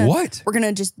we're just Like gonna what? We're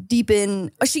gonna just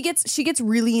deepen. She gets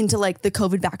really into like the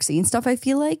COVID vaccine stuff, I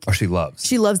feel like. or she loves.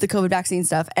 She loves the COVID vaccine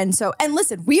stuff. And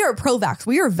listen, we are pro-vax.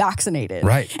 We are vaccinated.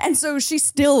 Right. And so she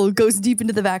still goes deep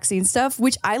into the vaccine stuff,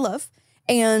 which I love.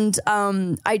 And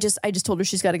I just told her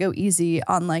she's got to go easy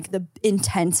on like the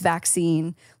intense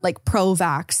vaccine, like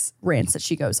pro-vax rants that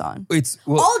she goes on. It's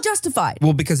All justified.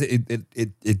 well because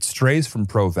it strays from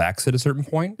pro-vax at a certain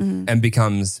point Mm-hmm. and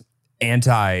becomes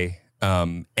anti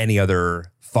any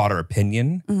other thought or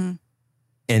opinion. Mm-hmm.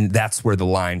 And that's where the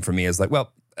line for me is like,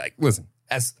 well, listen,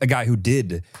 as a guy who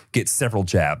did get several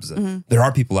jabs, there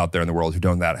are people out there in the world who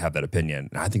don't have that opinion.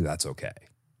 And I think that's okay.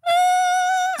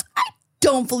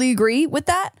 Don't fully agree with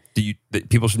that. That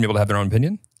people shouldn't be able to have their own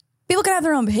opinion? People can have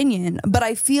their own opinion, but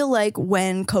I feel like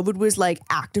when COVID was like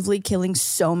actively killing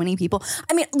so many people,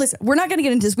 I mean, listen, we're not going to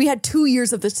get into this. We had 2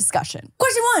 years of this discussion.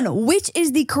 Question 1, which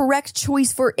is the correct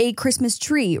choice for a Christmas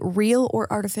tree, real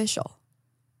or artificial?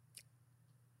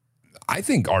 I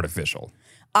think artificial.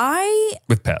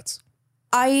 With pets.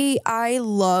 I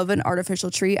love an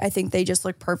artificial tree. I think they just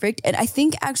look perfect. And I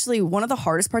think actually one of the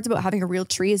hardest parts about having a real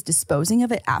tree is disposing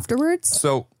of it afterwards.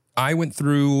 So I went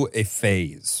through a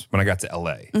phase when I got to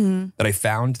LA that I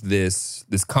found this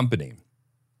company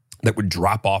that would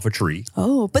drop off a tree.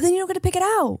 Oh, but then you don't get to pick it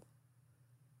out.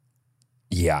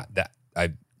 Yeah,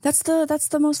 that's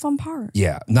the most fun part.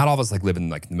 Yeah, not all of us like live in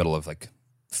like the middle of like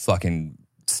fucking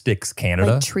Sticks,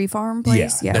 Canada. Like tree farm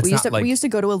place. Yeah, we used to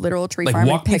go to a literal tree like farm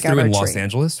walk and pick me out through our in Los tree.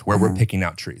 Angeles where we're picking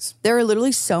out trees. There are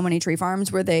literally so many tree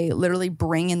farms where they literally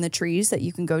bring in the trees that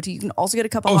you can go to. You can also get a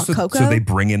cup of hot cocoa. So they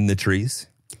bring in the trees?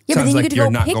 Yeah, Sounds but then you like get to you're go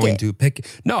not pick going it. to pick.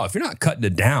 No, if you're not cutting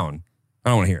it down, I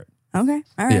don't want to hear it. Okay,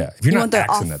 all right. Yeah, if you're you not want the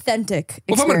axing it. authentic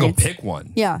Well, if I'm going to go experience. pick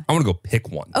one, Yeah. I want to go pick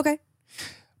one. Okay.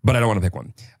 But I don't want to pick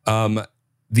one.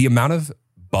 The amount of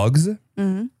bugs,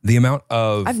 the amount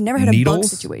of I've never had needles, a bug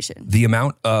situation. the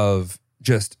amount of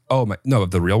just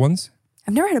the real ones.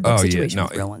 I've never had a bug situation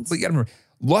with real ones. But you gotta remember,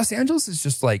 Los Angeles is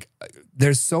just like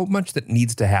there's so much that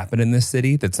needs to happen in this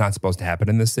city that's not supposed to happen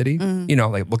in this city. You know,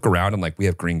 like look around and like we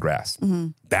have green grass.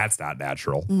 That's not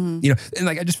natural. You know, and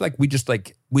like I just feel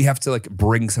like we have to like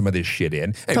bring some of this shit in.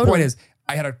 And the Totally. point is,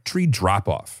 I had a tree drop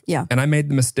off. Yeah. And I made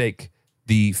the mistake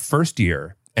the first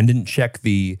year and didn't check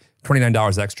the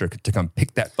 $29 extra to come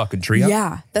pick that fucking tree up.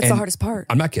 Yeah, that's the And hardest part.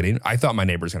 I'm not kidding. I thought my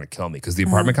neighbor was going to kill me because the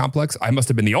apartment complex, I must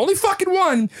have been the only fucking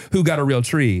one who got a real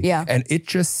tree. Yeah. And it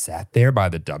just sat there by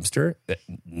the dumpster that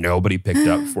nobody picked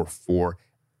up for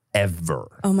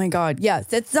forever. Oh my God. Yeah,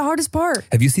 that's the hardest part.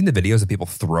 Have you seen the videos of people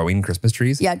throwing Christmas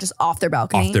trees Yeah, just off their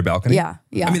balcony. off their balcony? Yeah,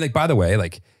 yeah. I mean, like, by the way,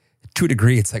 like, to a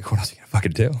degree, it's like, what else are you going to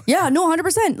fucking do? Yeah, no,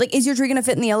 100%. Like, is your tree going to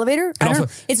fit in the elevator? I don't also-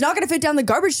 know. It's not going to fit down the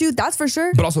garbage chute, that's for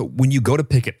sure. But also, when you go to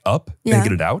pick it up Yeah. and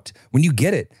get it out, when you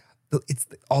get it, it's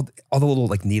all the little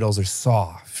like needles are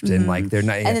soft and like they're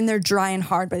not. And then they're dry and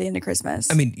hard by the end of Christmas.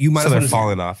 I mean, you might So as well they're just-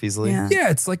 falling off easily. Yeah. Yeah,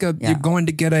 it's like Yeah. you're going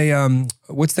to get a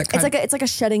what's that kind? it's like a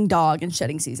shedding dog in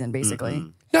shedding season, basically.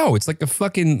 No, it's like a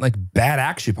fucking like bad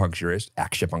acupuncturist.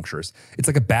 It's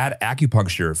like a bad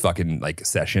acupuncture fucking like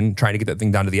session trying to get that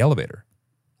thing down to the elevator.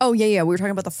 Oh yeah. We were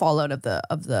talking about the fallout of the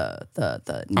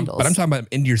needles. But I'm talking about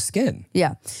into your skin.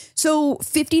 Yeah. So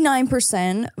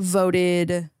 59%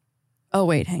 voted. Oh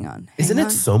wait, hang on. Isn't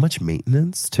it so much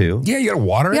maintenance too? Yeah, you gotta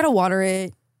water You it. gotta water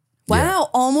it. Wow, Yeah.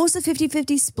 almost a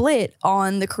 50-50 split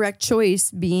on the correct choice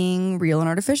being real and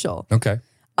artificial. Okay.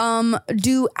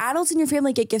 Do adults in your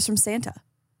family get gifts from Santa?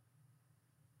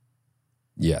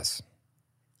 Yes.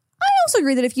 I also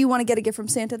agree that if you want to get a gift from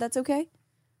Santa, that's okay.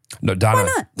 No, Donna.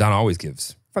 Why not? Donna always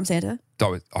gives. From Santa.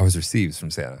 Always receives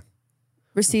from Santa.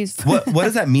 Receives. What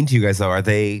does that mean to you guys though? Are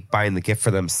they buying the gift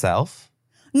for themselves?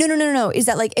 No. Is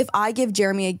that like if I give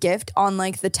Jeremy a gift on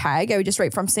like the tag, I would just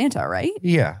write from Santa, right?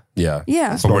 Yeah. Yeah.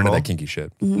 Yeah. So we're into normal. that kinky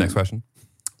shit. Next question.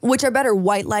 Which are better,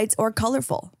 white lights or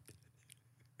colorful?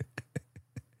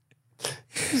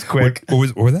 It's quick.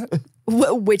 What was that?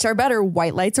 Which are better,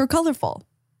 white lights or colorful?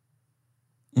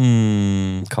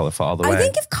 Colorful all the way. I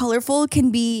think if colorful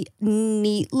can be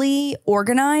neatly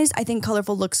organized, I think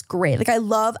colorful looks great. Like I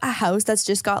love a house that's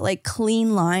just got like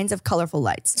clean lines of colorful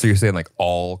lights. So you're saying like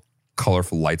all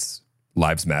colorful lives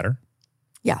matter?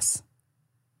 Yes.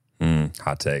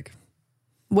 Hot take.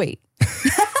 Wait.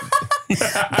 Better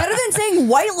than saying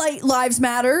white light lives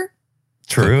matter.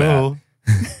 True.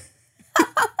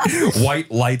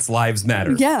 White lights lives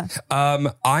matter. Yeah.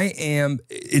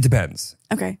 It depends.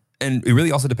 Okay. And it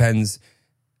really also depends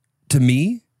to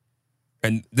me,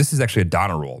 and this is actually a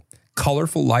Donna rule.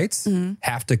 Colorful lights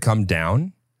have to come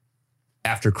down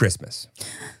after Christmas.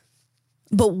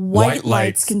 But white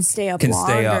lights can stay up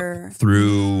longer.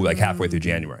 through like halfway through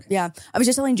January. Yeah. I was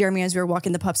just telling Jeremy as we were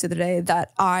walking the pups the other day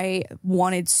that I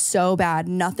wanted so bad,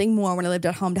 nothing more when I lived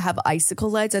at home, to have icicle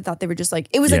lights. I thought they were just like,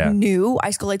 it was Yeah. like new.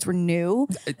 Icicle lights were new.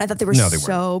 I thought they were No, they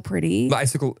so pretty. The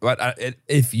icicle,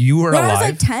 if you were When I was alive,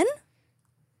 like 10,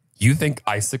 you think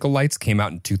icicle lights came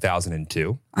out in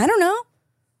 2002? I don't know.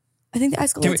 I think the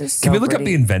icicle Can we, lights are so can we look up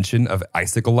pretty. the invention of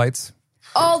icicle lights?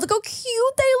 Oh, look how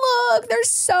cute they look. They're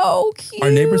so cute.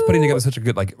 Our neighbor's putting together such a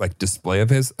good like display of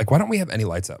his. Like, why don't we have any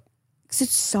lights up? 'Cause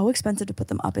it's so expensive to put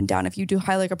them up and down if you do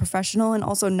hire like a professional, and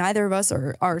also neither of us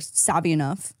are savvy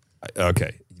enough.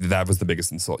 Okay, that was the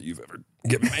biggest insult you've ever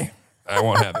given me. I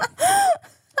won't have it.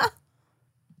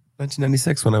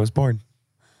 1996 when I was born.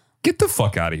 Get the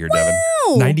fuck out of here, Devin.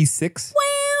 Wow. 96?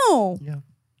 Wow. Yeah.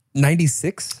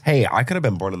 96? Hey, I could have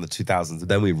been born in the 2000s.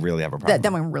 Then we really have a problem.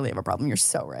 Then we really have a problem. You're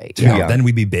so right. Yeah. No, then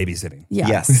we'd be babysitting. Yeah.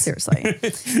 Yes. Seriously.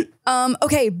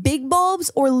 Okay. Big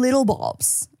bulbs or little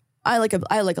bulbs? I like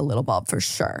a little bulb for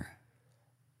sure.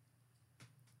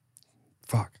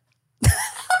 Fuck.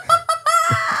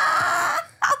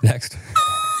 Next.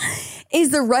 When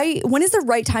is the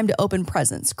right time to open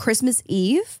presents? Christmas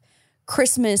Eve,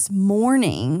 Christmas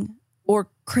morning, or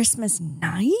Christmas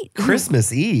night?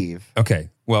 Christmas Eve. Okay.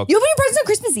 Well, You open your presents on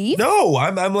Christmas Eve? No,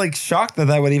 I'm like shocked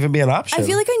that would even be an option. I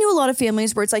feel like I knew a lot of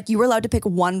families where it's like you were allowed to pick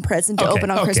one present to open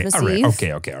on Christmas all right, Eve.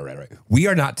 Okay. All right. We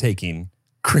are not taking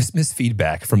Christmas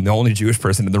feedback from the only Jewish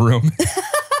person in the room.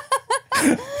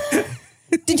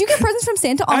 Did you get presents from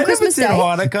Santa on I Christmas never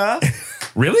Day? did Hanukkah.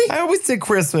 Really? I always did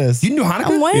Christmas. You didn't do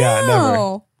Hanukkah? Wow. Yeah,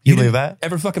 never. You believe that?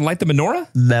 Ever fucking light the menorah?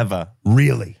 Never.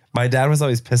 Really? My dad was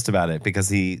always pissed about it because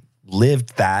he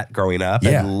lived that growing up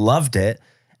Yeah. and loved it.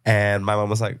 And my mom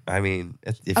was like, I mean,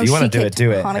 if Oh, you want she to do it, kicked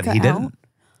do it. Hanukkah And he didn't. out?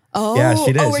 Oh, Yeah,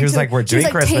 she did. She was so like, we're she was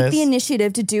doing like, take Christmas. the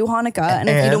initiative to do Hanukkah, and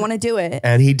if you And- don't want to do it,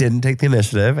 And he didn't take the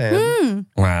initiative. And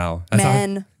Wow. That's all-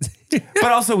 man.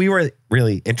 But also, we were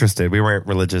really interested. We weren't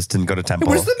religious, didn't go to temple.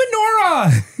 Where's the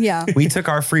menorah? Yeah. We took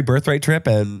our free birthright trip,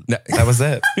 and that was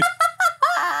it.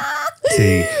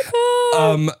 See.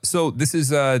 So this is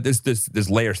there's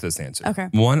layers to this answer. Okay.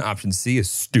 One, option C, is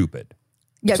stupid.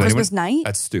 Yeah, So Christmas anyone- night?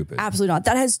 That's stupid. Absolutely not.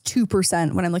 That has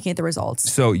 2% when I'm looking at the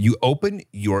results. So you open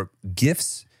your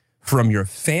gifts from your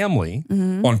family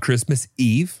on Christmas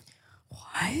Eve,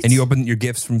 What? and you open your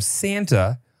gifts from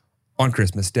Santa on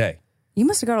Christmas Day. You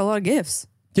must have got a lot of gifts.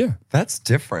 Yeah. That's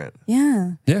different.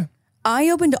 Yeah. Yeah. I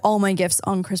opened all my gifts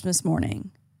on Christmas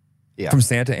morning. Yeah. From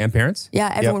Santa and parents?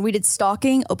 Yeah, everyone. We did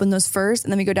stocking, open those first,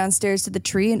 and then we go downstairs to the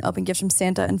tree and open gifts from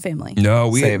Santa and family. No,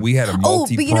 we Same. had a Oh,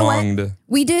 but you know what? multi-pronged.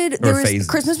 We did. There was phases.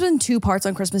 Christmas was in 2 parts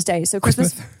on Christmas Day. So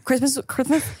Christmas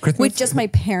with just my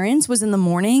parents was in the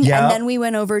morning, Yeah. and then we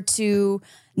went over to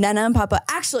Nana and Papa.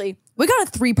 Actually, we got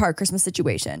a 3-part Christmas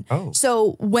situation. Oh.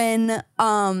 So when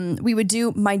we would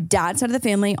do my dad's side of the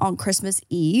family on Christmas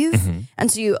Eve, and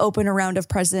so you open a round of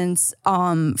presents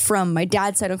from my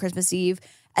dad's side on Christmas Eve.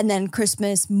 And then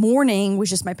Christmas morning was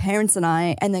just my parents and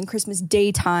I. And then Christmas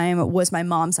daytime was my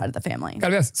mom's side of the family.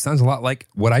 Gotta be honest, it sounds a lot like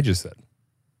what I just said.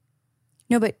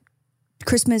 No, but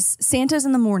Christmas, Santa's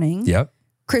in the morning. Yep.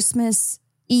 Christmas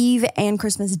Eve and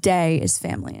Christmas Day is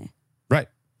family. Right.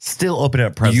 Still open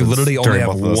up presents. You literally only during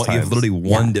have both of those one. You have times. literally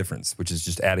one difference, which is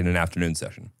just adding an afternoon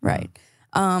session. Right.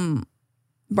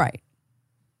 Right.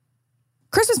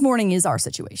 Christmas morning is our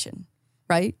situation,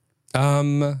 right?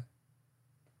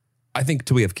 I think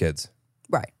till we have kids.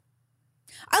 Right.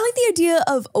 I like the idea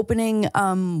of opening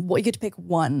what you get to pick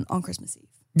one on Christmas Eve.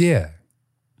 Yeah.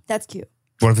 That's cute.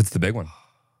 What if it's the big one?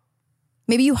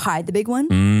 Maybe you hide the big one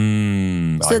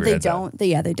so that they don't.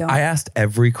 They don't. I asked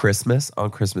every Christmas on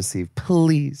Christmas Eve,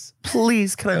 please,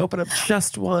 can I open up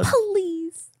just one?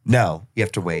 Please. No, you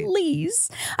have to wait. Please.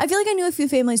 I feel like I knew a few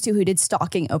families too who did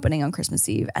stocking opening on Christmas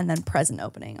Eve and then present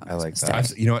opening on I like Christmas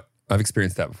that. Day. You know what? I've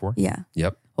experienced that before. Yeah.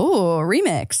 Yep. Oh,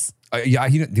 remix. Yeah.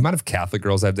 You know, the amount of Catholic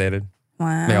girls I've dated,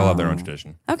 Wow. they all have their own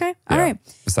tradition. Okay. All Yeah. right.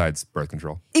 Besides birth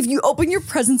control. If you open your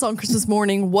presents on Christmas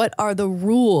morning, what are the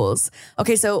rules?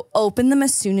 Okay, so open them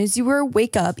as soon as you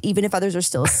wake up, even if others are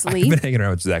still I've asleep, been hanging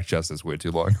around with Zach Justice way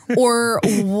too long. or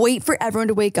wait for everyone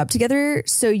to wake up together.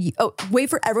 Wait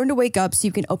for everyone to wake up so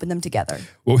you can open them together.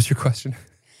 What was your question?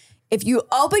 If you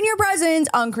open your presents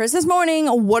on Christmas morning,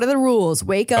 what are the rules?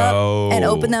 Wake up and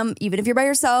open them, even if you're by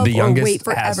yourself, The or youngest wait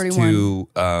for has everyone.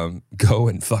 to go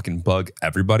and fucking bug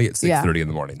everybody at 6:30 in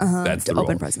the morning. That's to the rule.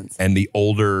 open presents. And the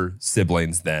older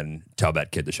siblings then tell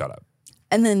that kid to shut up.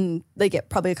 And then they get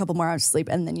probably a couple more hours of sleep,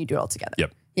 and then you do it all together.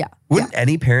 Yep. Yeah. Wouldn't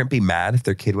any parent be mad if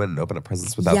their kid went and opened up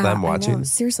presents without Yeah, them I know. watching?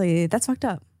 Seriously, that's fucked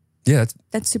up. Yeah,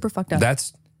 That's super fucked up.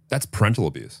 that's parental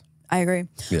abuse. I agree.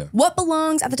 Yeah. What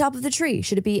belongs at the top of the tree?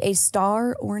 Should it be a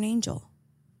star or an angel?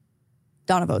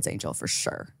 Donna votes angel for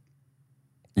sure.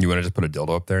 You want to just put a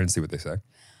dildo up there and see what they say?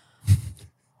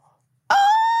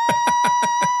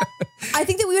 I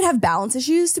think that we would have balance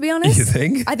issues, to be honest. You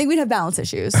think? I think we'd have balance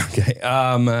issues. Okay.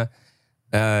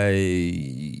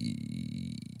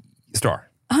 Star.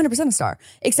 100% a star.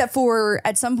 Except for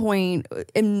at some point,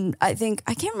 I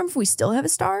can't remember if we still have a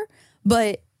star,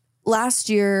 but last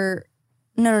year,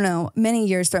 No. Many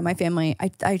years throughout my family,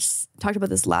 I talked about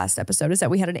this last episode, is that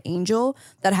we had an angel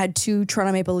that had 2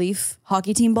 Toronto Maple Leaf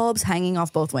hockey team bulbs hanging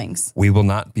off both wings. We will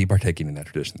not be partaking in that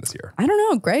tradition this year. I don't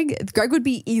know. Greg would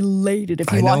be elated if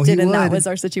he I know walked in he and that would. was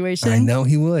our situation. I know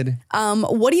he would.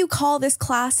 What do you call this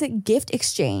classic gift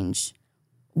exchange?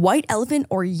 White elephant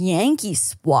or Yankee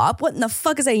swap? What in the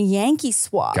fuck is a Yankee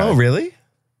swap? Oh, really?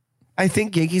 I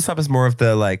think Yankee swap is more of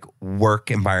the like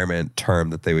work environment term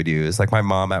that they would use. Like my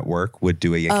mom at work would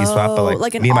do a Yankee swap, but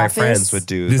like an me and my office? friends would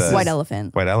do This the is- White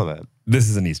elephant. White elephant. This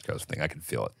is an East Coast thing. I can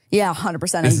feel it. Yeah, 100%.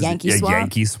 This A is Yankee swap.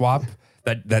 Yankee swap.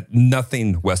 That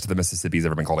nothing west of the Mississippi has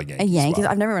ever been called a Yankee A Yankee.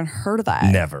 swap. I've never even heard of that.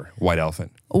 Never. White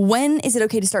elephant. When is it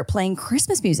okay to start playing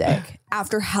Christmas music?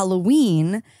 After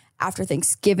Halloween, after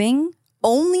Thanksgiving,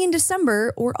 only in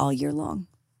December, or all year long?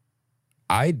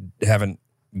 I haven't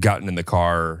gotten in the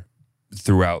car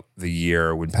throughout the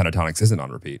year when Pentatonics isn't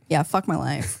on repeat. Yeah, fuck my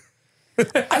life.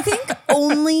 I think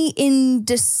only in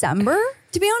December,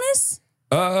 to be honest.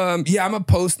 Yeah, I'm a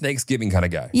post-Thanksgiving kind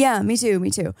of guy. Yeah, me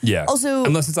too. Yeah. Also,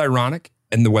 unless it's ironic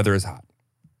and the weather is hot.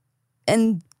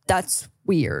 and that's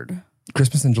weird.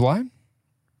 Christmas in July?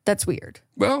 That's weird.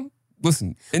 Well,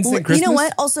 listen, instant Well, Christmas you know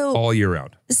what? Also, all year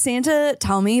round. Santa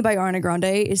Tell Me by Ariana Grande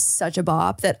is such a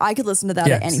bop that I could listen to that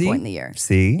at any see? point in the year.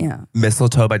 See? Yeah.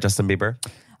 Mistletoe by Justin Bieber.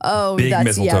 Oh, Big that's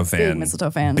mistletoe fan. Big mistletoe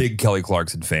fan. Big Kelly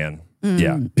Clarkson fan.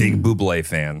 Yeah. Big Bublé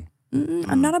fan.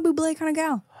 I'm not a Bublé kind of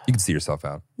gal. You can see yourself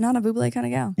out. Not a Bublé kind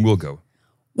of gal. We'll go.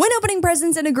 When opening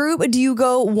presents in a group, do you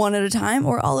go one at a time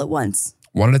or all at once?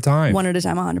 One at a time. One at a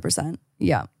time, 100%.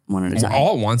 Yeah, one at a time.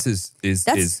 All at once is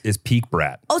peak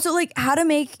brat. Also, like how to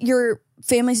make your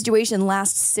family situation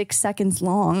last 6 seconds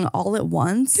long all at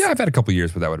once. Yeah, I've had a couple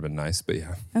years where that would have been nice, but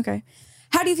yeah. Okay.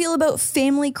 How do you feel about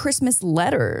family Christmas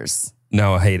letters?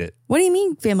 No, I hate it. What do you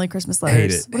mean family Christmas letters?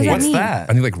 Hate it. What does Hate that What's mean? that?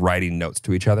 I think like writing notes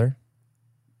to each other.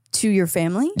 To your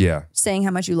family? Yeah. Saying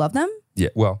how much you love them? Yeah.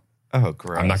 Well, Oh,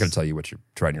 gross. I'm not going to tell you what you're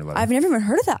trying your letter. I've never even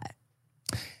heard of that.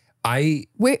 I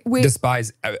Wait.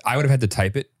 despise, I would have had to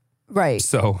type it. Right.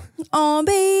 So Oh,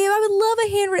 babe, I would love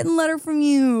a handwritten letter from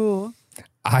you.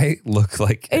 I look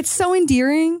like, It's so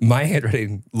endearing. my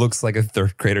handwriting looks like a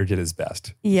third grader did his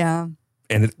best. Yeah.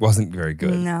 And it wasn't very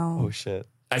good. No. Oh, shit.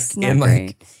 It's not and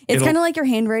great. It's it'll- kind of like your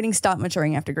handwriting stopped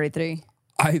maturing after grade 3.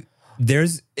 there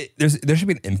should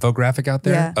be an infographic out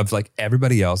there Yeah. of like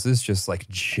everybody else's just like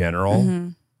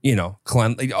general, you know,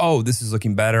 like, oh, this is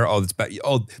looking better. Oh, it's better.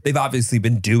 Oh, they've obviously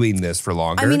been doing this for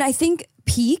longer. I mean, I think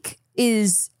peak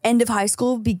is end of high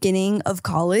school, beginning of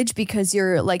college, because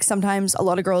you're like, sometimes a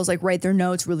lot of girls like write their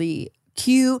notes really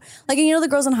cute. Like, you know, the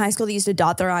girls in high school that used to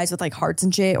dot their eyes with like hearts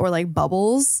and shit or like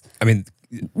bubbles. I mean,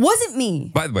 Wasn't me.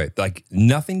 by the way, like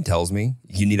nothing tells me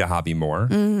you need a hobby more,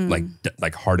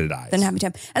 like hearted eyes. Then happy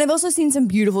time. And I've also seen some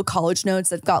beautiful college notes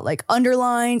that got like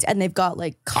underlines and they've got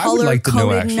like I would color like to know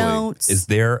coded actually, notes. is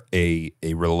there a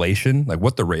relation, like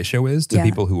what the ratio is to Yeah.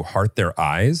 people who heart their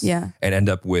eyes Yeah. and end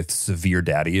up with severe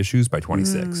daddy issues by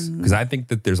 26? Because I think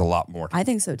that there's a lot more I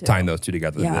think so too. tying those two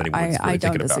together Yeah, than anyone's really I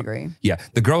don't thinking about. disagree. Yeah,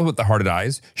 the girl with the hearted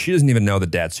eyes, she doesn't even know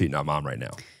that dad's cheating on mom right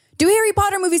now. Do Harry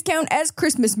Potter movies count as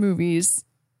Christmas movies?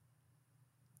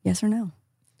 Yes or no?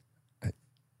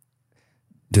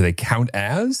 Do they count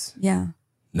as? Yeah.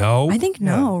 No. I think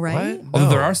no, right? What? Although No.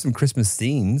 there are some Christmas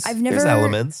scenes. I've never There's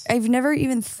elements. I've never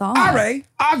even thought. All right,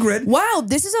 Agrid. Wow,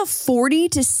 this is a 40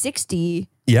 to 60%.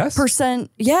 Yes.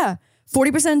 Yeah.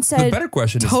 40% said The better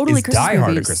question totally is Christmas Die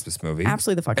Hard a movies. Christmas movie?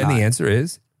 Absolutely the fuck And not. the answer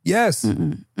is yes.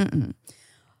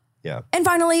 Yeah. And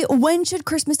finally, when should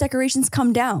Christmas decorations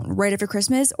come down? Right after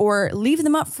Christmas or leave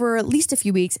them up for at least a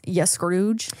few weeks? Yes,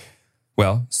 Scrooge.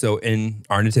 Well, so in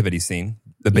our nativity scene,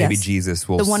 the baby Yes. Jesus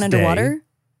will The one underwater?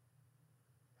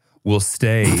 will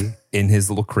stay in his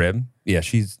little crib. Yeah,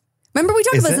 she's Remember we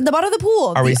talked Is about this it? at the bottom of the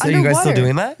pool. Are the you guys still underwater.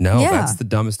 doing that? no, Yeah. that's the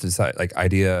dumbest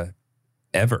idea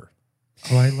ever.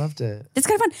 Oh, I loved it. It's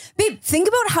kind of fun. Babe, think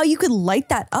about how you could light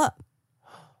that up.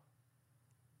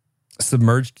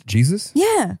 Submerged Jesus?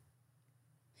 Yeah.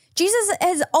 Jesus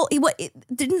has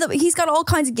he's got all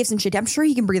kinds of gifts and shit. I'm sure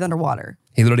he can breathe underwater.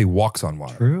 He literally walks on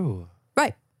water. True.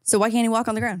 Right. So why can't he walk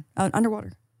on the ground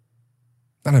underwater?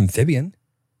 Not an amphibian.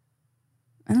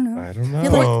 I don't know. I don't Yeah,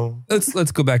 know.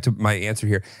 Let's go back to my answer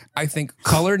here. I think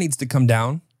color needs to come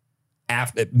down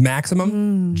after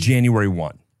maximum January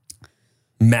 1.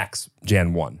 Max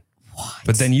Jan 1. What?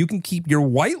 But then you can keep your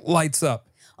white lights up.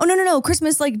 Oh no.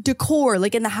 Christmas like decor,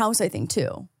 like in the house, I think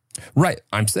too. Right.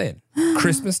 I'm saying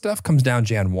Christmas stuff comes down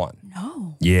Jan 1.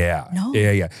 No. Yeah. No.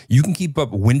 Yeah. You can keep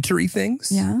up wintry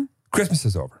things. Yeah. Christmas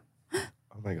is over.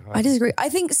 my God. I disagree. I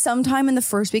think sometime in the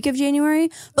first week of January,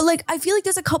 but like I feel like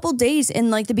there's a couple days in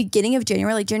like the beginning of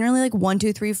January, like generally like 1,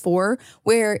 2, 3, 4,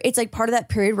 where it's like part of that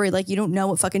period where like you don't know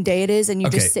what fucking day it is and you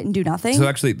just sit and do nothing. So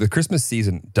actually, the Christmas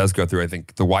season does go through. I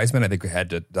think the wise men, I think we had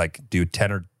to like do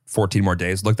 10 or 14 more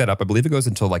days. Look that up. I believe it goes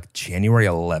until like January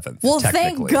 11th. Well,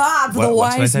 thank God for the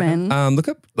what should I wise type in? men. Look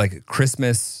up like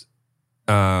Christmas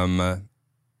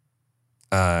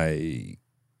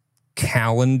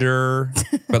calendar,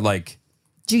 but like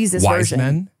Jesus wise version.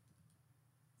 men.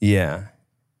 Yeah.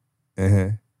 Uh-huh.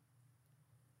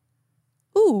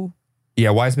 Ooh. Yeah,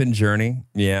 wise men journey.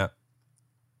 Yeah.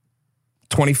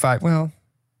 25. Well,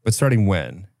 but starting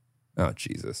when? Oh,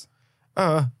 Jesus.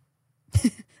 This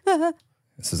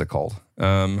is a cult.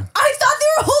 I thought they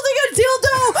were holding a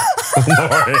dildo.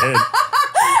 Lauren.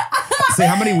 Say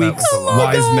how many weeks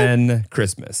wise men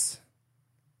Christmas?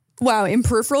 Wow, in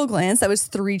peripheral glance, that was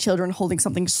 3 children holding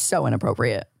something so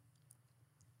inappropriate.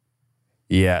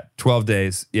 Yeah, 12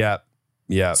 days. Yeah.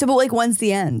 Yeah. So, but like, when's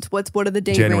the end? What are the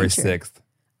days? January 6th.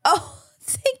 Oh,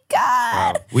 thank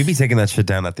God. We'd be taking that shit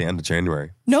down at the end of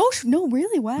January. No,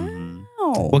 really? Wow.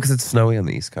 Well, because it's snowy on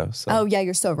the East Coast. So. Oh, yeah,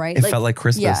 you're so right. It felt like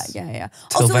Christmas. Yeah.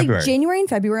 Till Also, February. like January and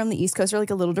February on the East Coast are like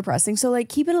a little depressing. So, like,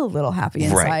 keep it a little happy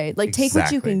inside. Right, Like, take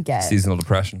what you exactly. can get. Seasonal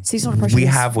depression. Seasonal depression. We is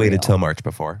have waited real. till March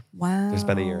before. Wow. There's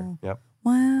been a year. Yep.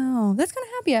 Wow. That's kind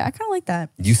of happy. I kind of like that.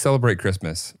 You celebrate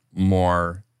Christmas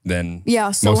more than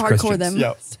Yeah, so most hardcore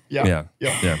Christians. them.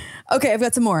 Yeah. Okay, I've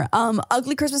got some more.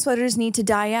 Ugly Christmas sweaters need to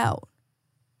die out.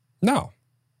 No.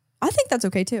 I think that's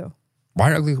okay too.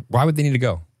 Why would they need to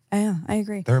go? Yeah, I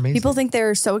agree. They're amazing. People think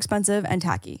they're so expensive and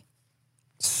tacky.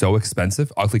 So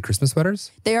expensive? Ugly Christmas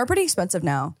sweaters? They are pretty expensive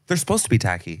now. They're supposed to be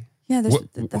tacky. Yeah,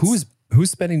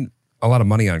 Who's spending a lot of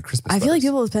money on Christmas I feel like sweaters?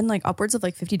 people spend like upwards of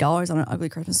like $50 on an ugly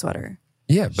Christmas sweater.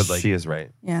 Yeah, but like, She is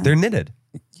right. Yeah. They're knitted.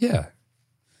 yeah.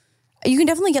 You can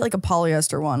definitely get like a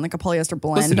polyester one, like a polyester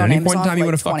blend. Listen, at on any point in Amazon time, for, you like,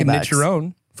 want to fucking knit $20. your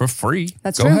own for free.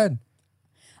 That's Go true. ahead.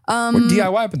 We're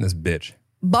DIY up in this bitch.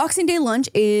 Boxing Day lunch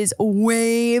is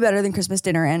way better than Christmas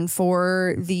dinner, and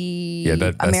for the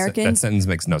That Americans, sentence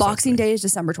makes no sense. Boxing Day is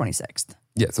December 26th.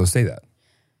 Yeah, so say that.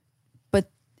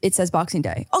 But it says Boxing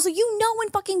Day. Also, you know when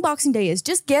fucking Boxing Day is.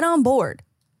 Just get on board.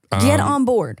 Get on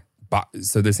board.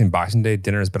 So they're saying Boxing Day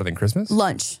dinner is better than Christmas?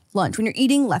 Lunch. When you're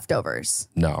eating leftovers.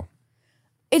 No.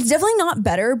 It's definitely not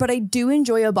better, but I do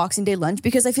enjoy a Boxing Day lunch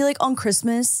because I feel like on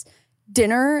Christmas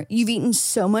dinner, you've eaten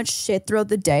so much shit throughout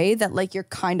the day that like you're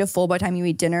kind of full by the time you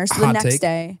eat dinner. So the Hot next take,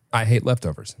 day. I hate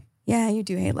leftovers. Yeah, you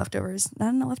do hate leftovers.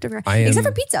 Not a leftover. I am, Except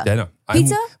for pizza. Yeah, no.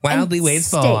 Pizza. I'm wildly and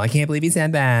wasteful. steak. I can't believe you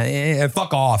said that.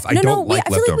 Fuck off. I don't like I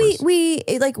feel leftovers. like we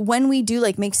like when we do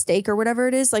like make steak or whatever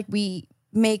it is, like we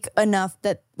make enough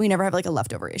that we never have like a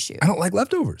leftover issue. I don't like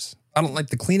leftovers. I don't like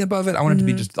the cleanup of it. I want it to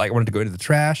be just like, I want it to go into the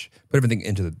trash, put everything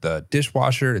into the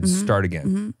dishwasher and start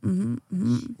again.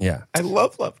 Yeah. I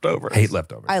love leftovers. Hate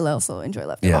leftovers. I also enjoy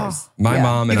leftovers. Yeah. My Yeah.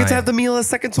 mom You and get to I. have the meal a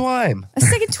second time. A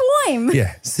second time.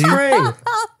 Yeah. See? Great.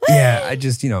 Yeah. I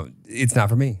just, it's not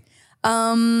for me.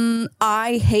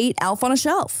 I hate Elf on a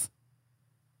Shelf.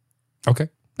 Okay.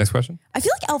 Next question. I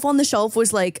feel like Elf on the Shelf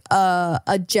was like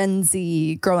a Gen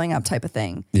Z growing up type of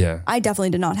thing. Yeah. I definitely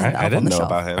did not have I Elf on didn't the know Shelf.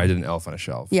 about him. I did an elf on a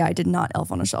shelf. Yeah, I did not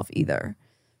Elf on a Shelf either.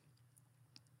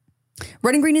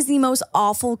 Red and green is the most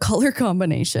awful color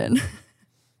combination.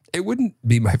 It wouldn't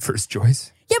be my first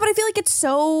choice. Yeah, but I feel like it's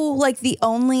so like the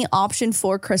only option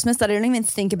for Christmas that I don't even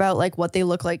think about like what they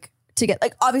look like to get.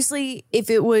 Like obviously, if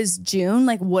it was June,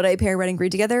 like would I pair red and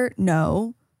green together?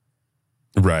 No.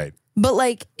 Right. But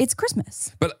like it's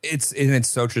Christmas. But it's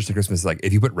so true to Christmas. Like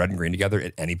if you put red and green together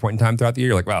at any point in time throughout the year,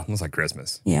 you're like, wow, it looks like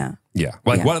Christmas. Yeah. Yeah.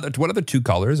 Like Yeah. what are the two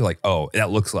colors? Are like, oh, that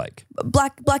looks like.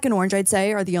 Black and orange, I'd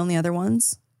say, are the only other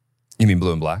ones. You mean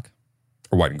blue and black?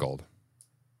 Or white and gold?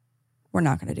 We're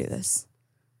not going to do this.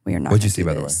 We are not. What'd you gonna see, do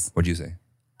by the way? this. What'd you see?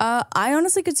 I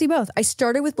honestly could see both. I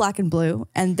started with black and blue,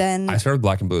 and then I started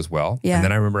black and blue as well. Yeah. And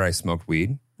then I remember I smoked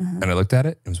weed and I looked at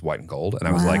it. It was white and gold. And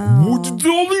I was like, Wow. what's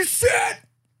all this shit?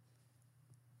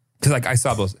 Because like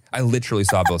I literally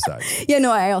saw both sides. yeah,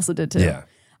 no, I also did too.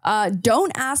 Yeah.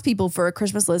 Don't ask people for a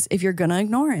Christmas list if you're gonna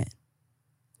ignore it.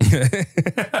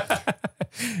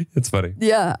 It's funny.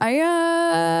 Yeah,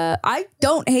 I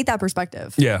don't hate that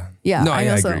perspective. Yeah. Yeah, No, I I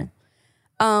also. agree.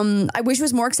 I wish it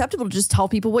was more acceptable to just tell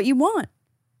people what you want.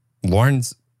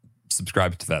 Lauren's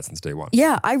subscribed to that since day one.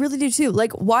 Yeah, I really do too.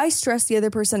 Like, why stress the other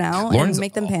person out Lauren's and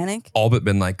make them panic? All but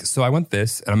been like, so I want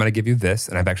this and I'm going to give you this.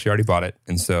 And I've actually already bought it.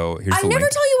 And so here's I the never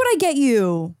link. tell you what I get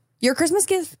you. Your Christmas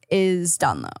gift is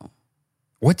done though.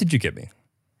 What did you get me?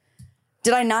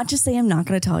 Did I not just say I'm not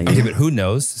going to tell you? Okay, but who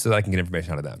knows so that I can get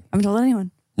information out of them? I haven't told anyone.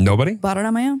 Nobody? Bought it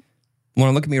on my own.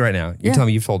 Lauren, look at me right now. You're telling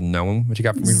me you've told no one what you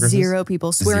got from me for Christmas? 0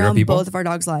 people. Swear Zero on people? both of our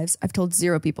dogs' lives. I've told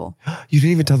 0 people. You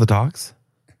didn't even tell the dogs?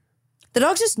 The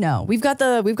dogs just know. We've got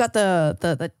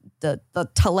the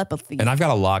telepathy. And I've got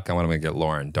a lock on what I'm going to get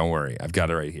Lauren. Don't worry. I've got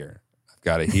it right here. I've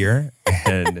got it here.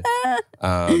 And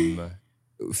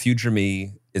future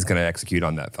me is going to execute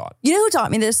on that thought. You know who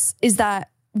taught me this? Is that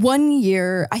one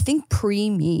year, I think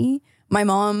pre-me, my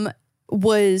mom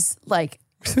was like...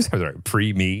 Sorry,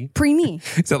 pre-me? Pre-me.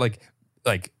 Is that like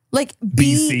BC?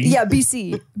 BC? Yeah,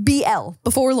 BC. BL,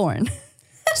 before Lauren.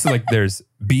 So like there's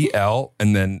BL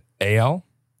and then AL?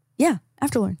 Yeah,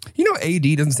 after Lauren. You know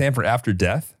AD doesn't stand for after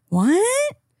death?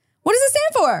 What? What does it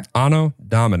stand for? Anno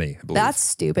Domini, I believe. That's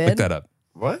stupid. Look that up.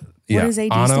 What? What does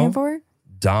AD stand for?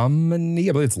 Domini,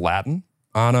 I believe it's Latin.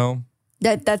 Anno.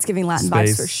 That's giving Latin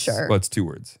Space, vibes for sure. Well, it's 2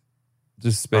 words.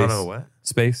 Just space. Anno what?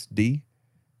 Space, D.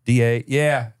 D-A.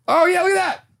 Yeah. Oh, yeah, look at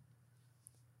that.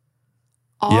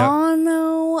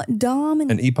 Anno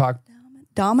Domini. An epoch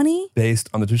Domini? based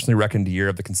on the traditionally reckoned year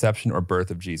of the conception or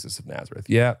birth of Jesus of Nazareth.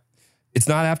 Yeah. It's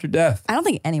not after death. I don't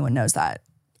think anyone knows that.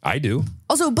 I do.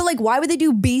 Also, but like, why would they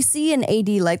do BC and AD?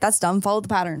 Like, that's dumb. Follow the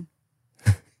pattern.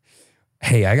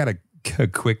 Hey, I got a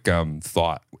quick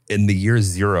thought. In the year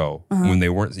 0, when they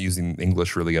weren't using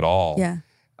English really at all. Yeah.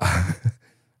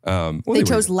 Well, They were-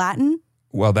 chose Latin.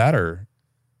 Well, that or,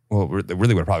 well, it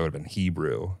really would have been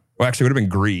Hebrew. Well, actually, it would have been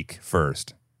Greek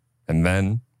first and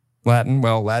then Latin.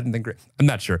 Well, Latin, then Greek. I'm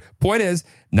not sure. Point is,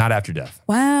 not after death.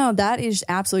 Wow, that is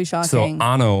absolutely So, shocking.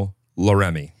 Anno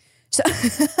Loremi.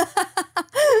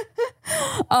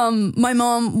 My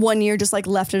mom one year just like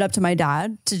left it up to my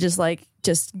dad to just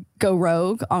go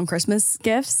rogue on Christmas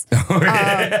gifts.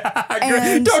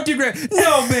 And- Don't do great.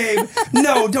 No, babe.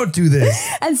 No, don't do this.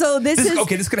 And so this is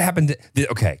Okay, this could have happened.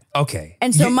 Okay.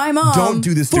 And so my mom don't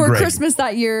do this to for Greg. Christmas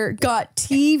that year got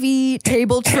TV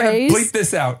table trays Bleep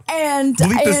this out. and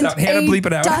Bleep this out. Hannah, a bleep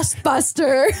it out.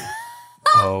 dustbuster.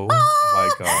 Oh my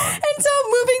God. And so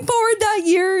moving forward that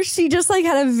year, she just like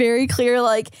had a very clear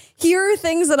like, here are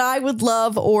things that I would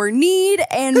love or need.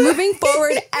 And moving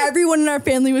forward, everyone in our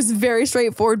family was very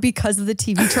straightforward because of the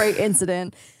TV tray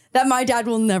incident that my dad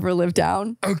will never live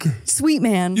down. Okay. Sweet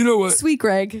man. You know what? Sweet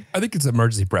Greg. I think it's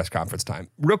emergency press conference time.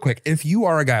 Real quick, if you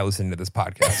are a guy listening to this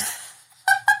podcast,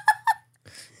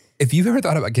 if you've ever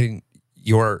thought about getting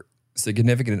your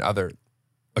significant other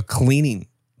a cleaning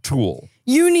tool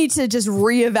You need to just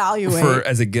reevaluate.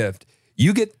 as a gift,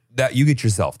 you get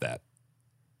yourself that.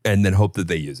 And then hope that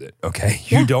they use it. Okay.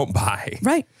 Yeah. You don't buy.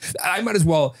 Right. I might as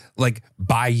well like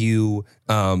buy you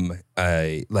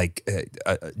diet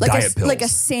pills. Like a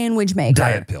sandwich maker.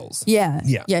 Diet pills. Yeah.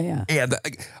 Yeah. Yeah. And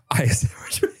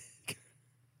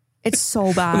It's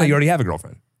so bad. well, no, you already have a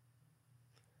girlfriend.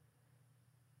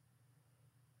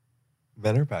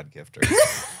 Men are bad gifters.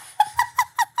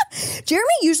 Jeremy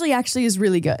usually actually is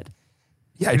really good.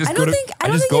 Yeah, I just I go don't to think- I I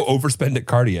don't just think go overspend at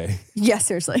Cartier. Yeah,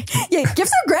 seriously. Yeah,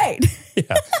 gifts are great.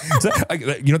 Yeah. So,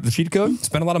 you know the cheat code?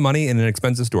 Spend a lot of money in an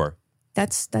expensive store.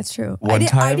 That's true. One I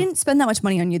time- didn't spend that much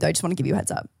money on you though. I just want to give you a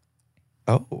heads up.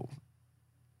 Oh.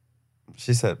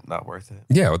 She said not worth it.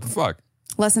 Yeah, what the fuck?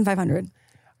 Less than 500.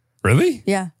 Really?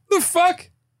 Yeah. The fuck?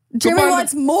 Jeremy buy the-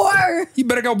 wants more. You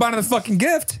better go buy the fucking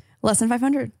gift. Less than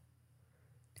 500.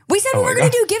 We said we Oh my were going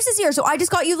God. to do gifts this year, so I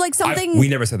just got you like something. We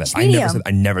never said that.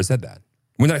 I never said that.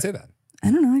 When did I say that? I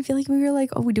don't know. I feel like we were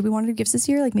like, oh, do we want to do gifts this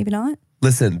year? Like maybe not.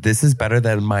 Listen, this is better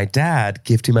than my dad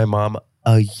gifting my mom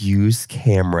a used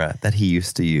camera that he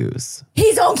used to use.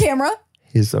 His own camera.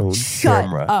 His own Shut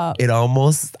camera. up. It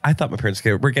almost, I thought my parents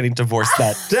were getting divorced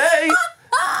that day.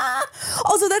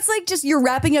 Also, that's like just you're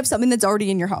wrapping up something that's already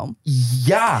in your home.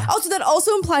 Yeah. Also, that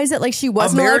also implies that like she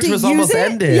wasn't allowed marriage to was use almost it.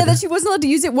 ended. Yeah, that she wasn't allowed to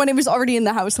use it when it was already in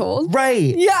the household.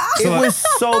 Right. Yeah. It was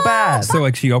so bad. So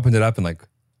like she opened it up and like,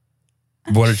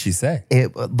 what did she say?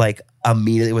 It like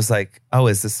immediately was like, oh,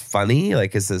 is this funny?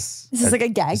 Like, is this like a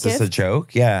gag Is this a gift?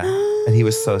 joke? Yeah. And he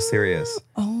was so serious.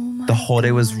 Oh my. The whole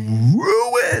day was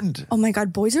ruined. Oh my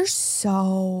God, boys are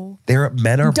so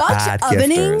Men are Dutch bad ovening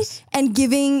gifters. and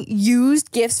giving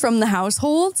used gifts from the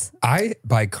household. I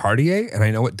buy Cartier and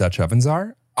I know what Dutch ovens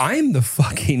are. I'm the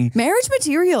fucking, Marriage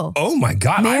material. oh my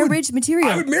God. Marriage material.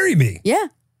 I would marry me. Yeah.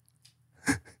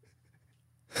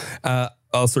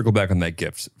 I'll circle back on that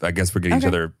gift. I guess we're getting each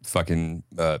Okay. other fucking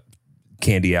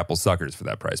candy apple suckers for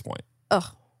that price point. Ugh,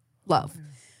 love.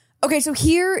 Okay, so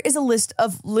here is a list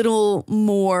of little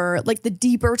more like the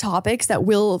deeper topics that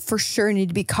will for sure need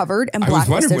to be covered and I was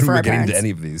wondering blacklisted when we for were our getting parents. into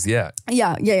any of these. Yeah.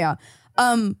 Yeah.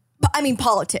 But I mean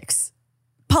politics.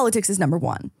 Politics is number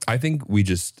one. I think we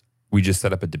just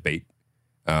set up a debate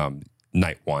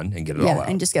night one and get it all Yeah, out.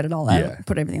 and just get it all out. Yeah.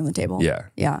 Put everything on the table. Yeah.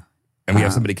 Yeah. And we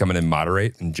have somebody come in and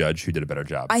moderate and judge who did a better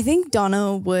job. I think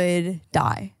Donna would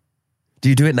die. Do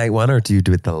you do it night one or do you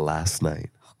do it the last night?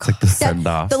 It's like the send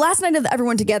off. The last night of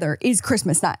everyone together is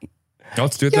Christmas night.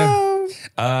 Let's do it then.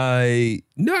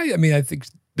 No, I mean, I think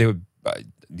they would.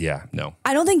 No.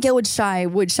 I don't think Gail would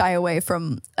shy away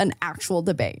from an actual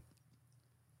debate.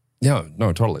 No,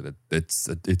 totally. It's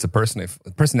a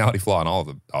personality flaw in all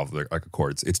of the like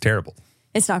Accords. It's terrible.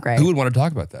 It's not great. Who would want to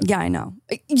talk about that? Yeah, I know.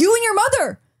 You and your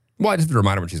mother. Well, I just have to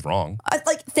remind her when she's wrong.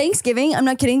 Like Thanksgiving, I'm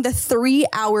not kidding, the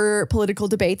 3-hour political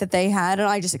debate that they had, and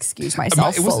I just excused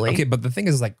myself fully. Okay, but the thing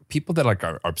is, like, people that like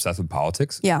are obsessed with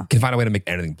politics Yeah. can find a way to make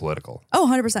anything political. Oh,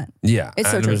 100%. Yeah. It's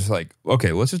so and true. it was just like,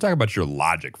 okay, let's just talk about your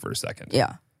logic for a second.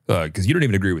 Yeah. Because you don't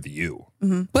even agree with you.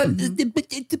 Mm-hmm.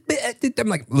 But I'm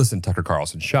like, listen, Tucker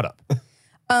Carlson, shut up.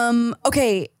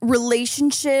 Okay,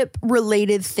 relationship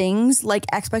related things like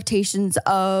expectations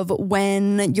of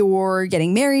when you're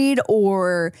getting married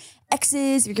or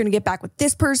exes, if you're going to get back with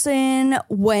this person,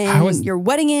 when your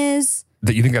wedding is.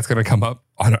 That you think that's going to come up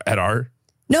at our?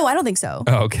 No, I don't think so.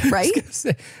 Oh, okay. Right?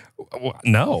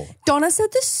 No. Donna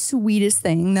said the sweetest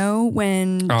thing though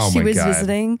when she was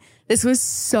visiting. This was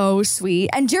so sweet.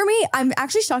 And Jeremy, I'm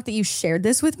actually shocked that you shared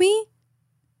this with me.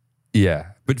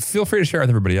 Yeah, but feel free to share with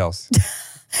everybody else.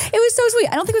 It was so sweet.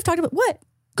 I don't think we've talked about what?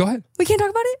 Go ahead. We can't talk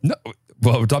about it? No.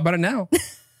 Well, we're talking about it now.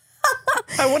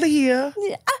 I want to hear. I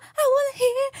want to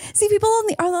hear. See, people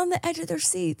are on the edge of their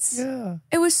seats. Yeah.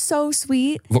 It was so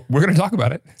sweet. Look, we're going to talk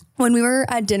about it. When we were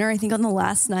at dinner, I think on the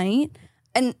last night,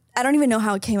 and I don't even know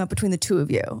how it came up between the two of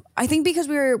you. I think because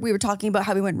we were talking about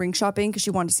how we went ring shopping because she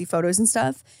wanted to see photos and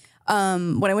stuff.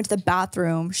 When I went to the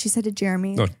bathroom, she said to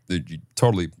Jeremy. No, you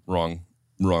totally wrong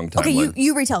timeline. Okay,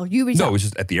 you retell. No, it was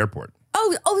just at the airport.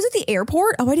 Oh, was it the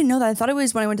airport? Oh, I didn't know that. I thought it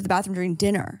was when I went to the bathroom during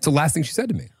dinner. It's the last thing she said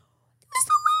to me. That's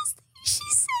the last thing she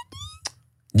said.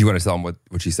 You want to tell them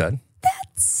what she said?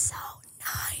 That's so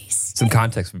nice. Some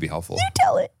context would be helpful. You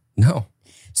tell it. No.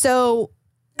 So,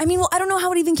 I mean, well, I don't know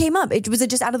how it even came up. Was it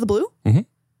just out of the blue? Mm-hmm.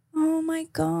 Oh my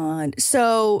God.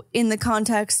 So in the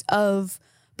context of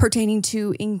pertaining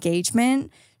to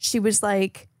engagement, she was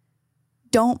like,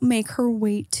 don't make her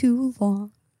wait too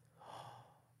long.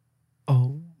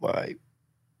 Oh my.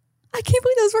 I can't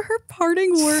believe those were her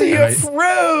parting words. See you,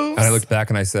 Rose. And I looked back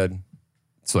and I said,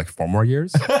 so like 4 more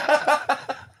years?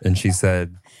 And she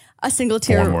said, a single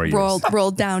tear 4 more years.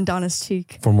 rolled down Donna's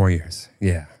cheek. 4 more years.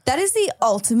 Yeah. That is the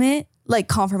ultimate like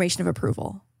confirmation of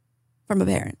approval from a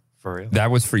parent. For real.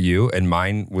 That was for you. And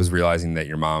mine was realizing that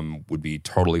your mom would be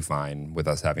totally fine with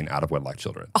us having out of wedlock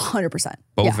children. 100%.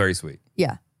 Both Yeah. very sweet.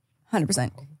 Yeah.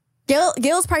 100%.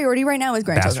 Gail's priority right now is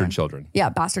grandchildren. Bastard children. Yeah,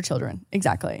 bastard children.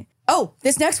 Exactly. Oh,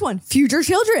 this next one, future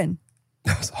children.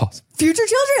 That was awesome. Future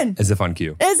children. As if on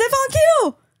cue. As if on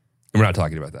cue. And we're not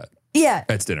talking about that. Yeah.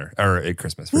 At dinner or at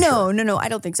Christmas. For No, sure. no, I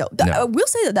don't think so. No. I will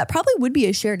say that probably would be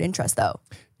a shared interest though.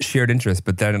 Shared interest,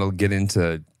 but then it'll get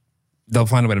into, they'll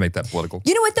find a way to make that political.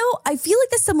 You know what though? I feel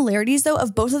like the similarities though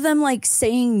of both of them like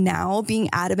saying now, being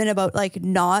adamant about like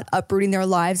not uprooting their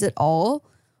lives at all,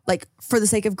 like for the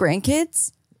sake of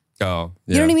grandkids. Oh,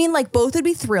 yeah. You know what I mean? Like both would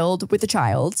be thrilled with the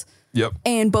child. Yep.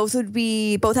 And both have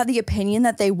the opinion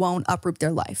that they won't uproot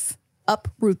their life. I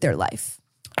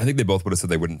think they both would have said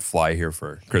they wouldn't fly here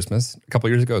for Christmas a couple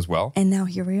years ago as well. And now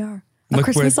here we are. Look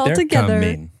Christmas where all they're together.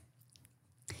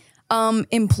 coming.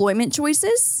 Employment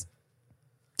choices.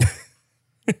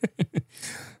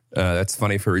 That's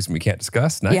funny for a reason we can't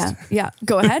discuss. Next. Yeah.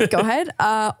 Go ahead.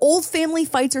 Old family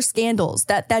fights or scandals.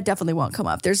 That definitely won't come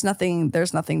up. There's nothing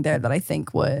there that I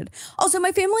think would. Also,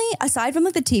 my family, aside from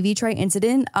like the TV tray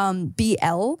incident,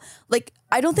 BL, like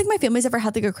I don't think my family's ever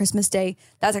had like a Christmas day.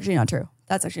 That's actually not true.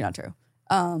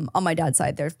 On my dad's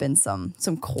side, there've been some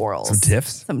quarrels. Some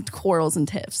tiffs? Some quarrels and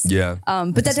tiffs. Yeah.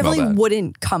 But that smell definitely that.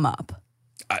 wouldn't come up.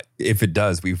 If it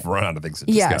does, we've run out of things to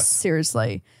discuss. Yes,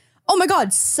 seriously. Oh my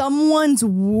God, someone's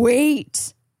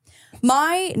weight.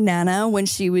 My Nana, when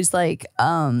she was like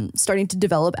starting to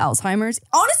develop Alzheimer's,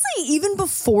 honestly, even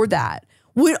before that,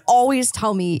 would always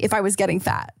tell me if I was getting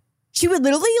fat. She would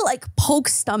literally like poke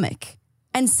stomach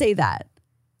and say that.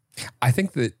 I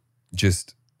think that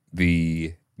just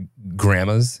the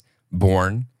grandmas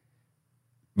born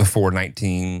before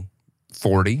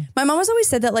 1940. My mom has always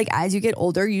said that like as you get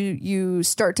older, you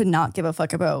start to not give a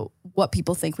fuck about what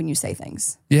people think when you say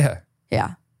things. Yeah.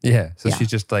 Yeah. Yeah. So Yeah. she's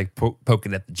just like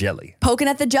poking at the jelly. Poking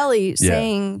at the jelly,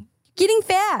 saying, getting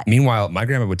fat. Meanwhile, my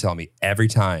grandma would tell me every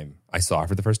time I saw her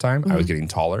for the first time, Mm-hmm. I was getting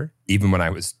taller, even when I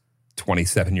was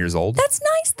 27 years old. That's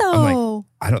nice though. I'm like,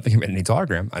 I don't think I'm any taller,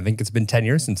 Graham. I think it's been 10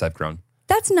 years since I've grown.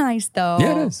 That's nice though.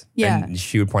 Yeah, it is. Yeah. And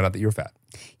she would point out that you were fat.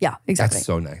 Yeah, exactly. That's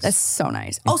so nice. That's so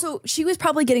nice. Also, she was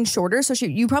probably getting shorter, so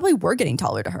you probably were getting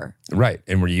taller to her. Right.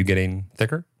 And were you getting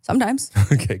thicker? Sometimes.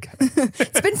 Okay. Got it.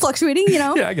 It's been fluctuating, you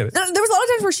know? Yeah, I get it. There was a lot of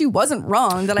times where she wasn't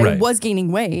wrong, that I Right. was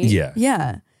gaining weight. Yeah.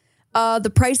 Yeah.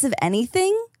 The price of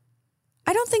anything,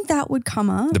 I don't think that would come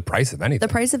up. The price of anything.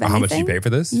 The price of How much do you anything? pay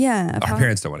for this? Yeah, Our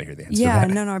parents don't want to hear the answer Yeah, to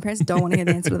that. no, our parents don't want to hear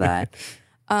the answer to that.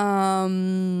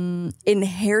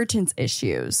 Inheritance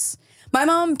issues. My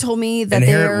mom told me that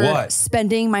Inherit they're what?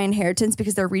 spending my inheritance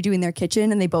because they're redoing their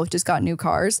kitchen and they both just got new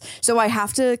cars. So I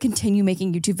have to continue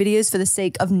making YouTube videos for the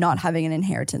sake of not having an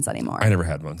inheritance anymore. I never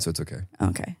had one, so it's okay.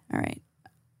 Okay. All right.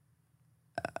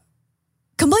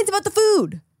 Complaints about the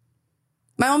food.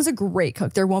 My mom's a great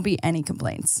cook. There won't be any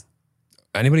complaints.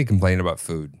 Anybody complain about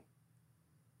food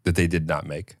that they did not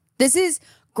make? This is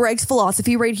Greg's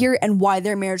philosophy right here and why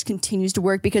their marriage continues to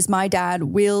work, because my dad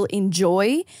will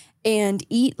enjoy and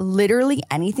eat literally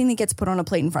anything that gets put on a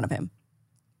plate in front of him.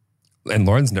 And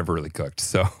Lauren's never really cooked,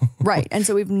 so Right. And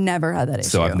so we've never had that issue.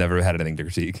 so I've never had anything to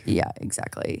critique. Yeah,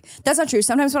 exactly. That's not true.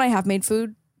 Sometimes when I have made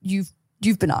food, you've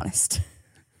been honest.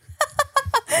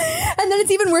 And then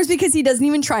it's even worse because he doesn't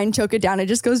even try and choke it down. It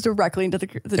just goes directly into the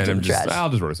And I'm just, trash. I'll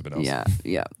just order something else. Yeah,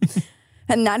 yeah.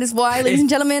 And that is why, ladies and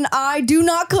gentlemen, I do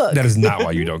not cook. That is not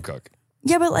why you don't cook.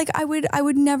 Yeah, but like I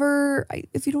would never.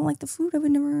 If you don't like the food, I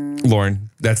would never. Lauren,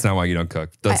 that's not why you don't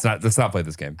cook. Let's not play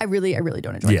this game. I really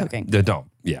don't enjoy yeah, cooking. Don't.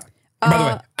 Yeah. And by the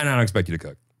way, and I don't expect you to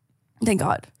cook. Thank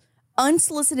God.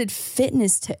 Unsolicited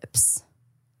fitness tips.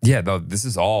 Yeah, though this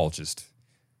is all just,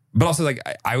 but also like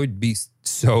I would be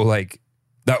so like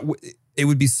that. It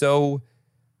would be so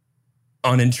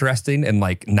uninteresting and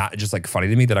like not just like funny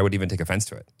to me that I would even take offense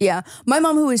to it. Yeah, my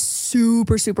mom, who is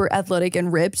super athletic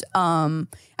and ripped.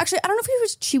 Actually, I don't know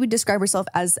if she would describe herself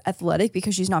as athletic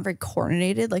because she's not very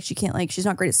coordinated. Like she's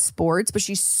not great at sports, but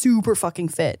she's super fucking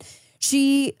fit.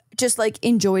 She just like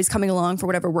enjoys coming along for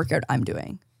whatever workout I'm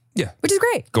doing. Yeah, Which is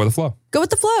great. go with the flow. Go with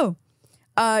the flow.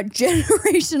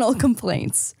 Generational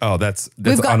complaints. Oh, that's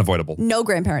We've got unavoidable. No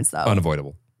grandparents though.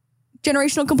 Unavoidable.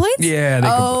 Generational complaints? Yeah,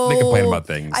 they complain about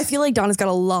things. I feel like Donna's got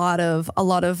a lot of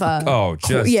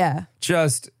just yeah.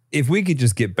 If we could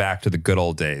just get back to the good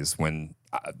old days when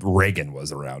Reagan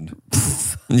was around.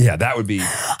 Yeah, that would be. I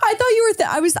thought you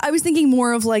were I was thinking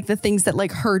more of like the things that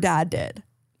like her dad did.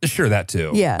 Sure, that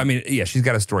too. Yeah. I mean, yeah, she's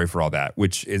got a story for all that,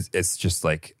 which is, it's just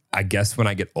like, I guess when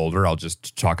I get older, I'll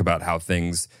just talk about how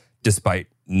things, despite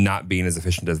not being as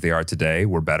efficient as they are today,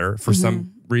 were better for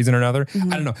some reason or another. I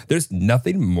don't know. There's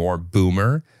nothing more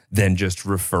boomer than just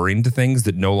referring to things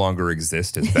that no longer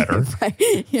exist as better.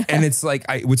 Right. Yeah. And it's like,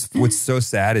 what's so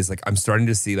sad is like, I'm starting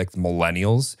to see like the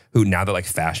millennials who, now that like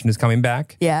fashion is coming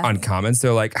back on comments,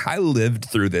 they're like, I lived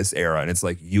through this era. And it's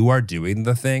like, you are doing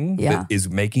the thing that is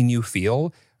making you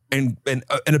feel and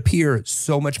appear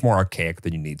so much more archaic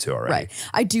than you need to already. Right.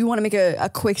 I do want to make a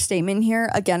quick statement here.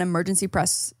 Again, emergency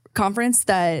press conference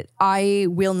that I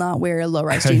will not wear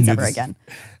low-rise jeans ever again.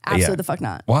 Absolutely the fuck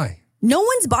not. Why? No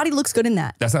one's body looks good in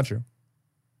that. That's not true.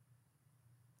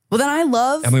 Well, then I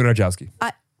love Emily Ratajkowski.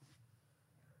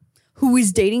 who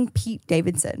is dating Pete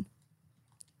Davidson.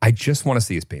 I just want to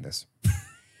see his penis.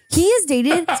 He has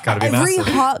dated gotta be every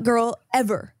massive. hot girl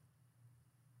ever.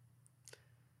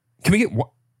 Can we get one?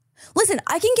 Listen,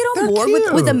 I can get on They're board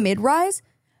cute. with a mid-rise.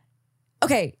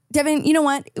 Okay, Devin, you know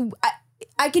what?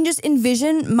 I can just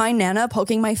envision my Nana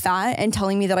poking my fat and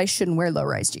telling me that I shouldn't wear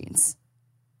low-rise jeans.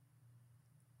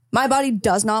 My body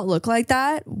does not look like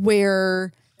that,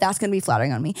 where that's going to be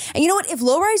flattering on me. And you know what? If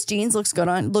low-rise jeans look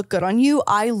good on you,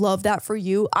 I love that for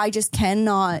you. I just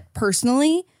cannot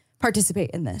personally participate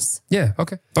in this. Yeah,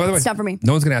 okay. By the way, It's not for me.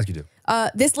 No one's going to ask you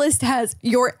This list has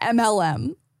your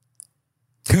MLM.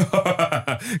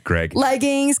 to. Greg.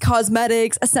 Leggings,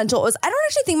 cosmetics, essential oils. I don't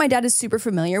actually think my dad is super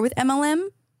familiar with MLM.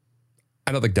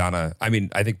 I don't think Donna, I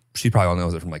mean, I think she probably all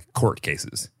knows it from like court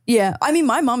cases. Yeah. I mean,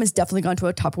 my mom has definitely gone to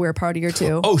a Tupperware party or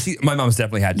two. Oh, my mom's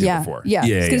definitely had to yeah. before. Yeah. I was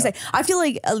going to say, I feel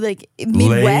like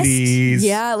Midwest. Ladies.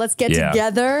 Yeah. Let's get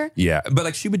together. Yeah, but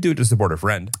like she would do it to support her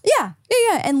friend. Yeah.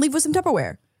 Yeah. And leave with some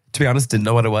Tupperware. To be honest, didn't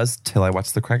know what it was till I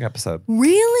watched the Craig episode.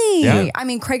 Really? Yeah. I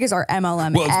mean, Craig is our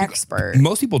MLM Well, it's expert.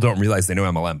 Most people don't realize they know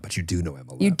MLM, but you do know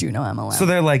MLM. You do know MLM. So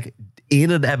they're like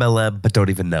in an MLM, but don't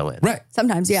even know it. Right.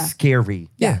 Sometimes, yeah. Scary.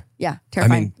 Yeah. Yeah. I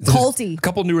Terrifying. mean, there's Culty. a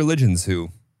couple new religions who,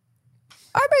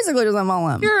 I basically just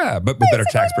MLM. yeah, but with better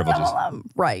tax privileges.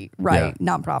 Right. Yeah.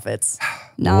 Nonprofits.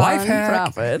 Life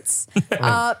hack.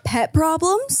 Nonprofits. Pet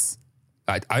problems.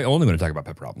 I only want to talk about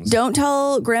pet problems. Don't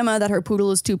tell grandma that her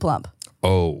poodle is too plump.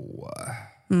 Oh.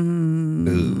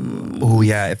 Oh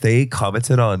yeah, if they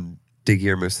commented on Diggy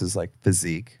or Moose's like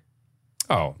physique,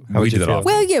 Oh, How we would do you that feel? often.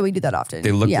 Well, yeah, we do that often.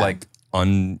 They look Yeah. like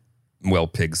well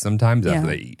pigs sometimes after Yeah.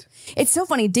 they eat. It's so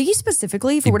funny. Diggy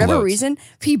specifically, for He whatever bloats. reason,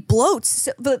 he bloats.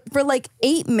 So, but for like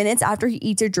 8 minutes after he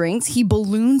eats or drinks, he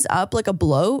balloons up like a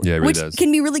bloat, Yeah, he really which does.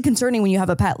 can be really concerning when you have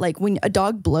a pet. Like when a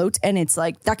dog bloats, and it's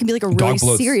like that can be like a really Dog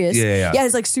bloats. serious. Yeah. Yeah,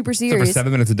 it's like super So for serious.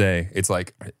 7 minutes a day, it's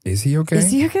like, is he okay?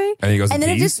 Is he okay? And he goes, and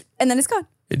then "Peas?" and then it's gone.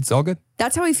 It's all good.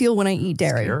 That's how I feel when I eat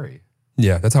dairy. Scary.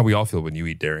 Yeah, that's how we all feel when you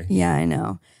eat dairy. Yeah, I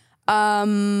know.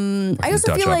 I also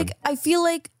Dutch feel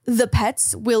like the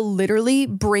pets will literally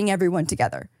bring everyone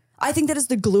together. I think that is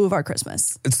the glue of our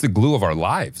Christmas. It's the glue of our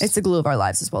lives. It's the glue of our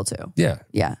lives as well too. yeah.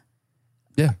 Yeah.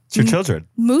 Yeah. It's your children.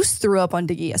 Moose threw up on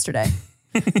Diggy yesterday.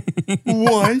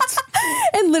 What?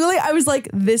 And literally I was like,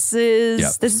 this is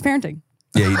Yep. parenting.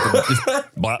 Yeah.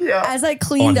 Just, blah. As I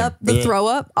cleaned On him. up the throw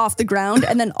up off the ground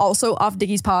and then also off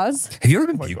Diggy's paws. Have you ever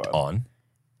been puked on?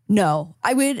 No.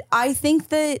 I think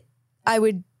that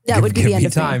would be Give the end me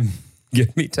of time. me.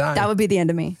 Give me time. That would be the end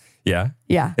of me. yeah.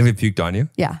 Yeah. If it puked on you?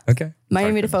 Yeah. Okay. My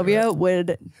emetophobia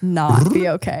would not be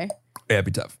okay. Yeah, it'd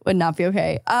be tough. Would not be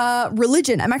okay.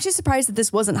 Religion. I'm actually surprised that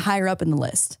this wasn't higher up in the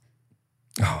list.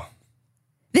 Oh.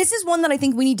 This is one that I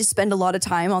think we need to spend a lot of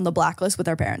time on the blacklist with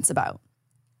our parents about.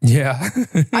 Yeah.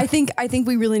 I think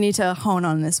we really need to hone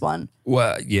on this one.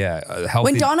 Well, yeah.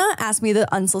 Healthy. When Donna asked me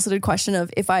the unsolicited question of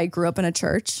if I grew up in a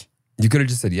church You could have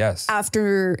just said yes.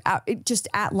 just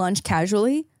at lunch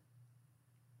casually,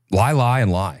 Lie,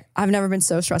 and lie. I've never been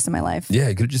so stressed in my life. Yeah,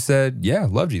 you could have just said, yeah,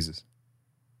 love Jesus.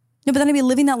 No, but then I'd be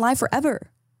living that lie forever.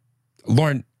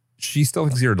 Lauren, she still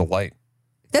thinks you're a delight.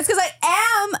 That's because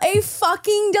I am a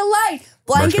fucking delight.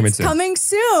 Merch Blankets coming coming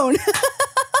soon.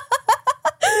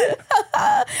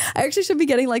 I actually should be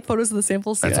getting like photos of the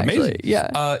samples soon. That's actually. amazing.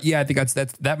 Yeah. Yeah, I think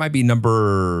that might be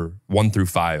number 1 through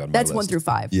 5 on my That's list. 1 through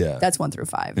 5. Yeah. That's 1 through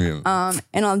 5. Yeah.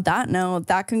 And on that note,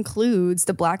 that concludes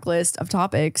the blacklist of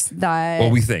topics that.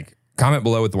 Well, we think. Comment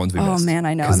below with the ones we Oh missed. man,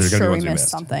 I know. 'Cause I'm they're gonna be sure we ones missed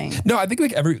missed. something. No, I think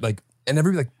like every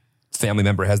family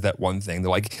member has that one thing.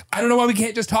 They're like, I don't know why we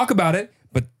can't just talk about it,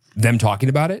 but them talking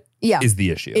about it is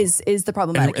the issue. Is the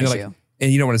problematic and they're issue. like,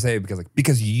 and you don't want to say it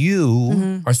because you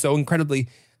Mm-hmm. are so incredibly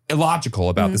illogical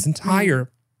about this entire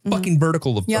fucking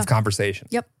vertical of conversation.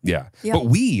 Yep. Yeah. Yep. But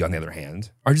we, on the other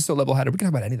hand, are just so level-headed. We can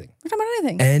talk about anything. We're talking about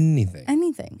anything. Anything.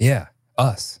 Anything. Yeah.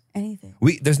 Us. Anything.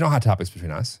 There's no hot topics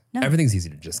between us. No. Everything's easy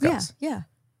to Yeah. discuss. Yeah.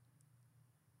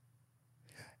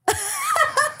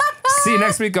 See you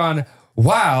next week on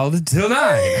Wild Till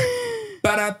 9.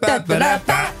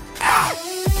 Ba-da-ba-ba-da-ba.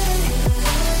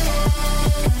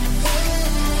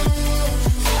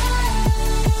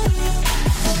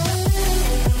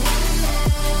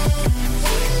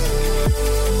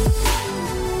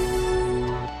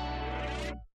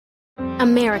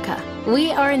 America.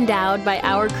 We are endowed by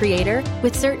our Creator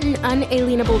with certain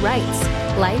unalienable rights: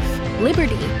 life,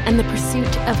 liberty, and the pursuit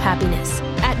of happiness.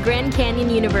 At Grand Canyon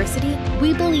University,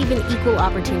 we believe in equal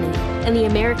opportunity, and the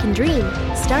American dream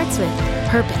starts with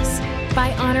purpose.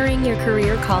 By honoring your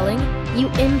career calling, you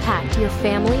impact your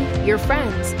family, your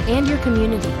friends, and your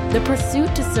community. The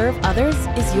pursuit to serve others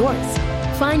is yours.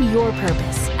 Find your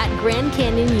purpose at Grand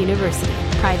Canyon University.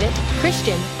 Private,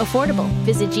 Christian, affordable.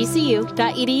 Visit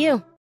gcu.edu.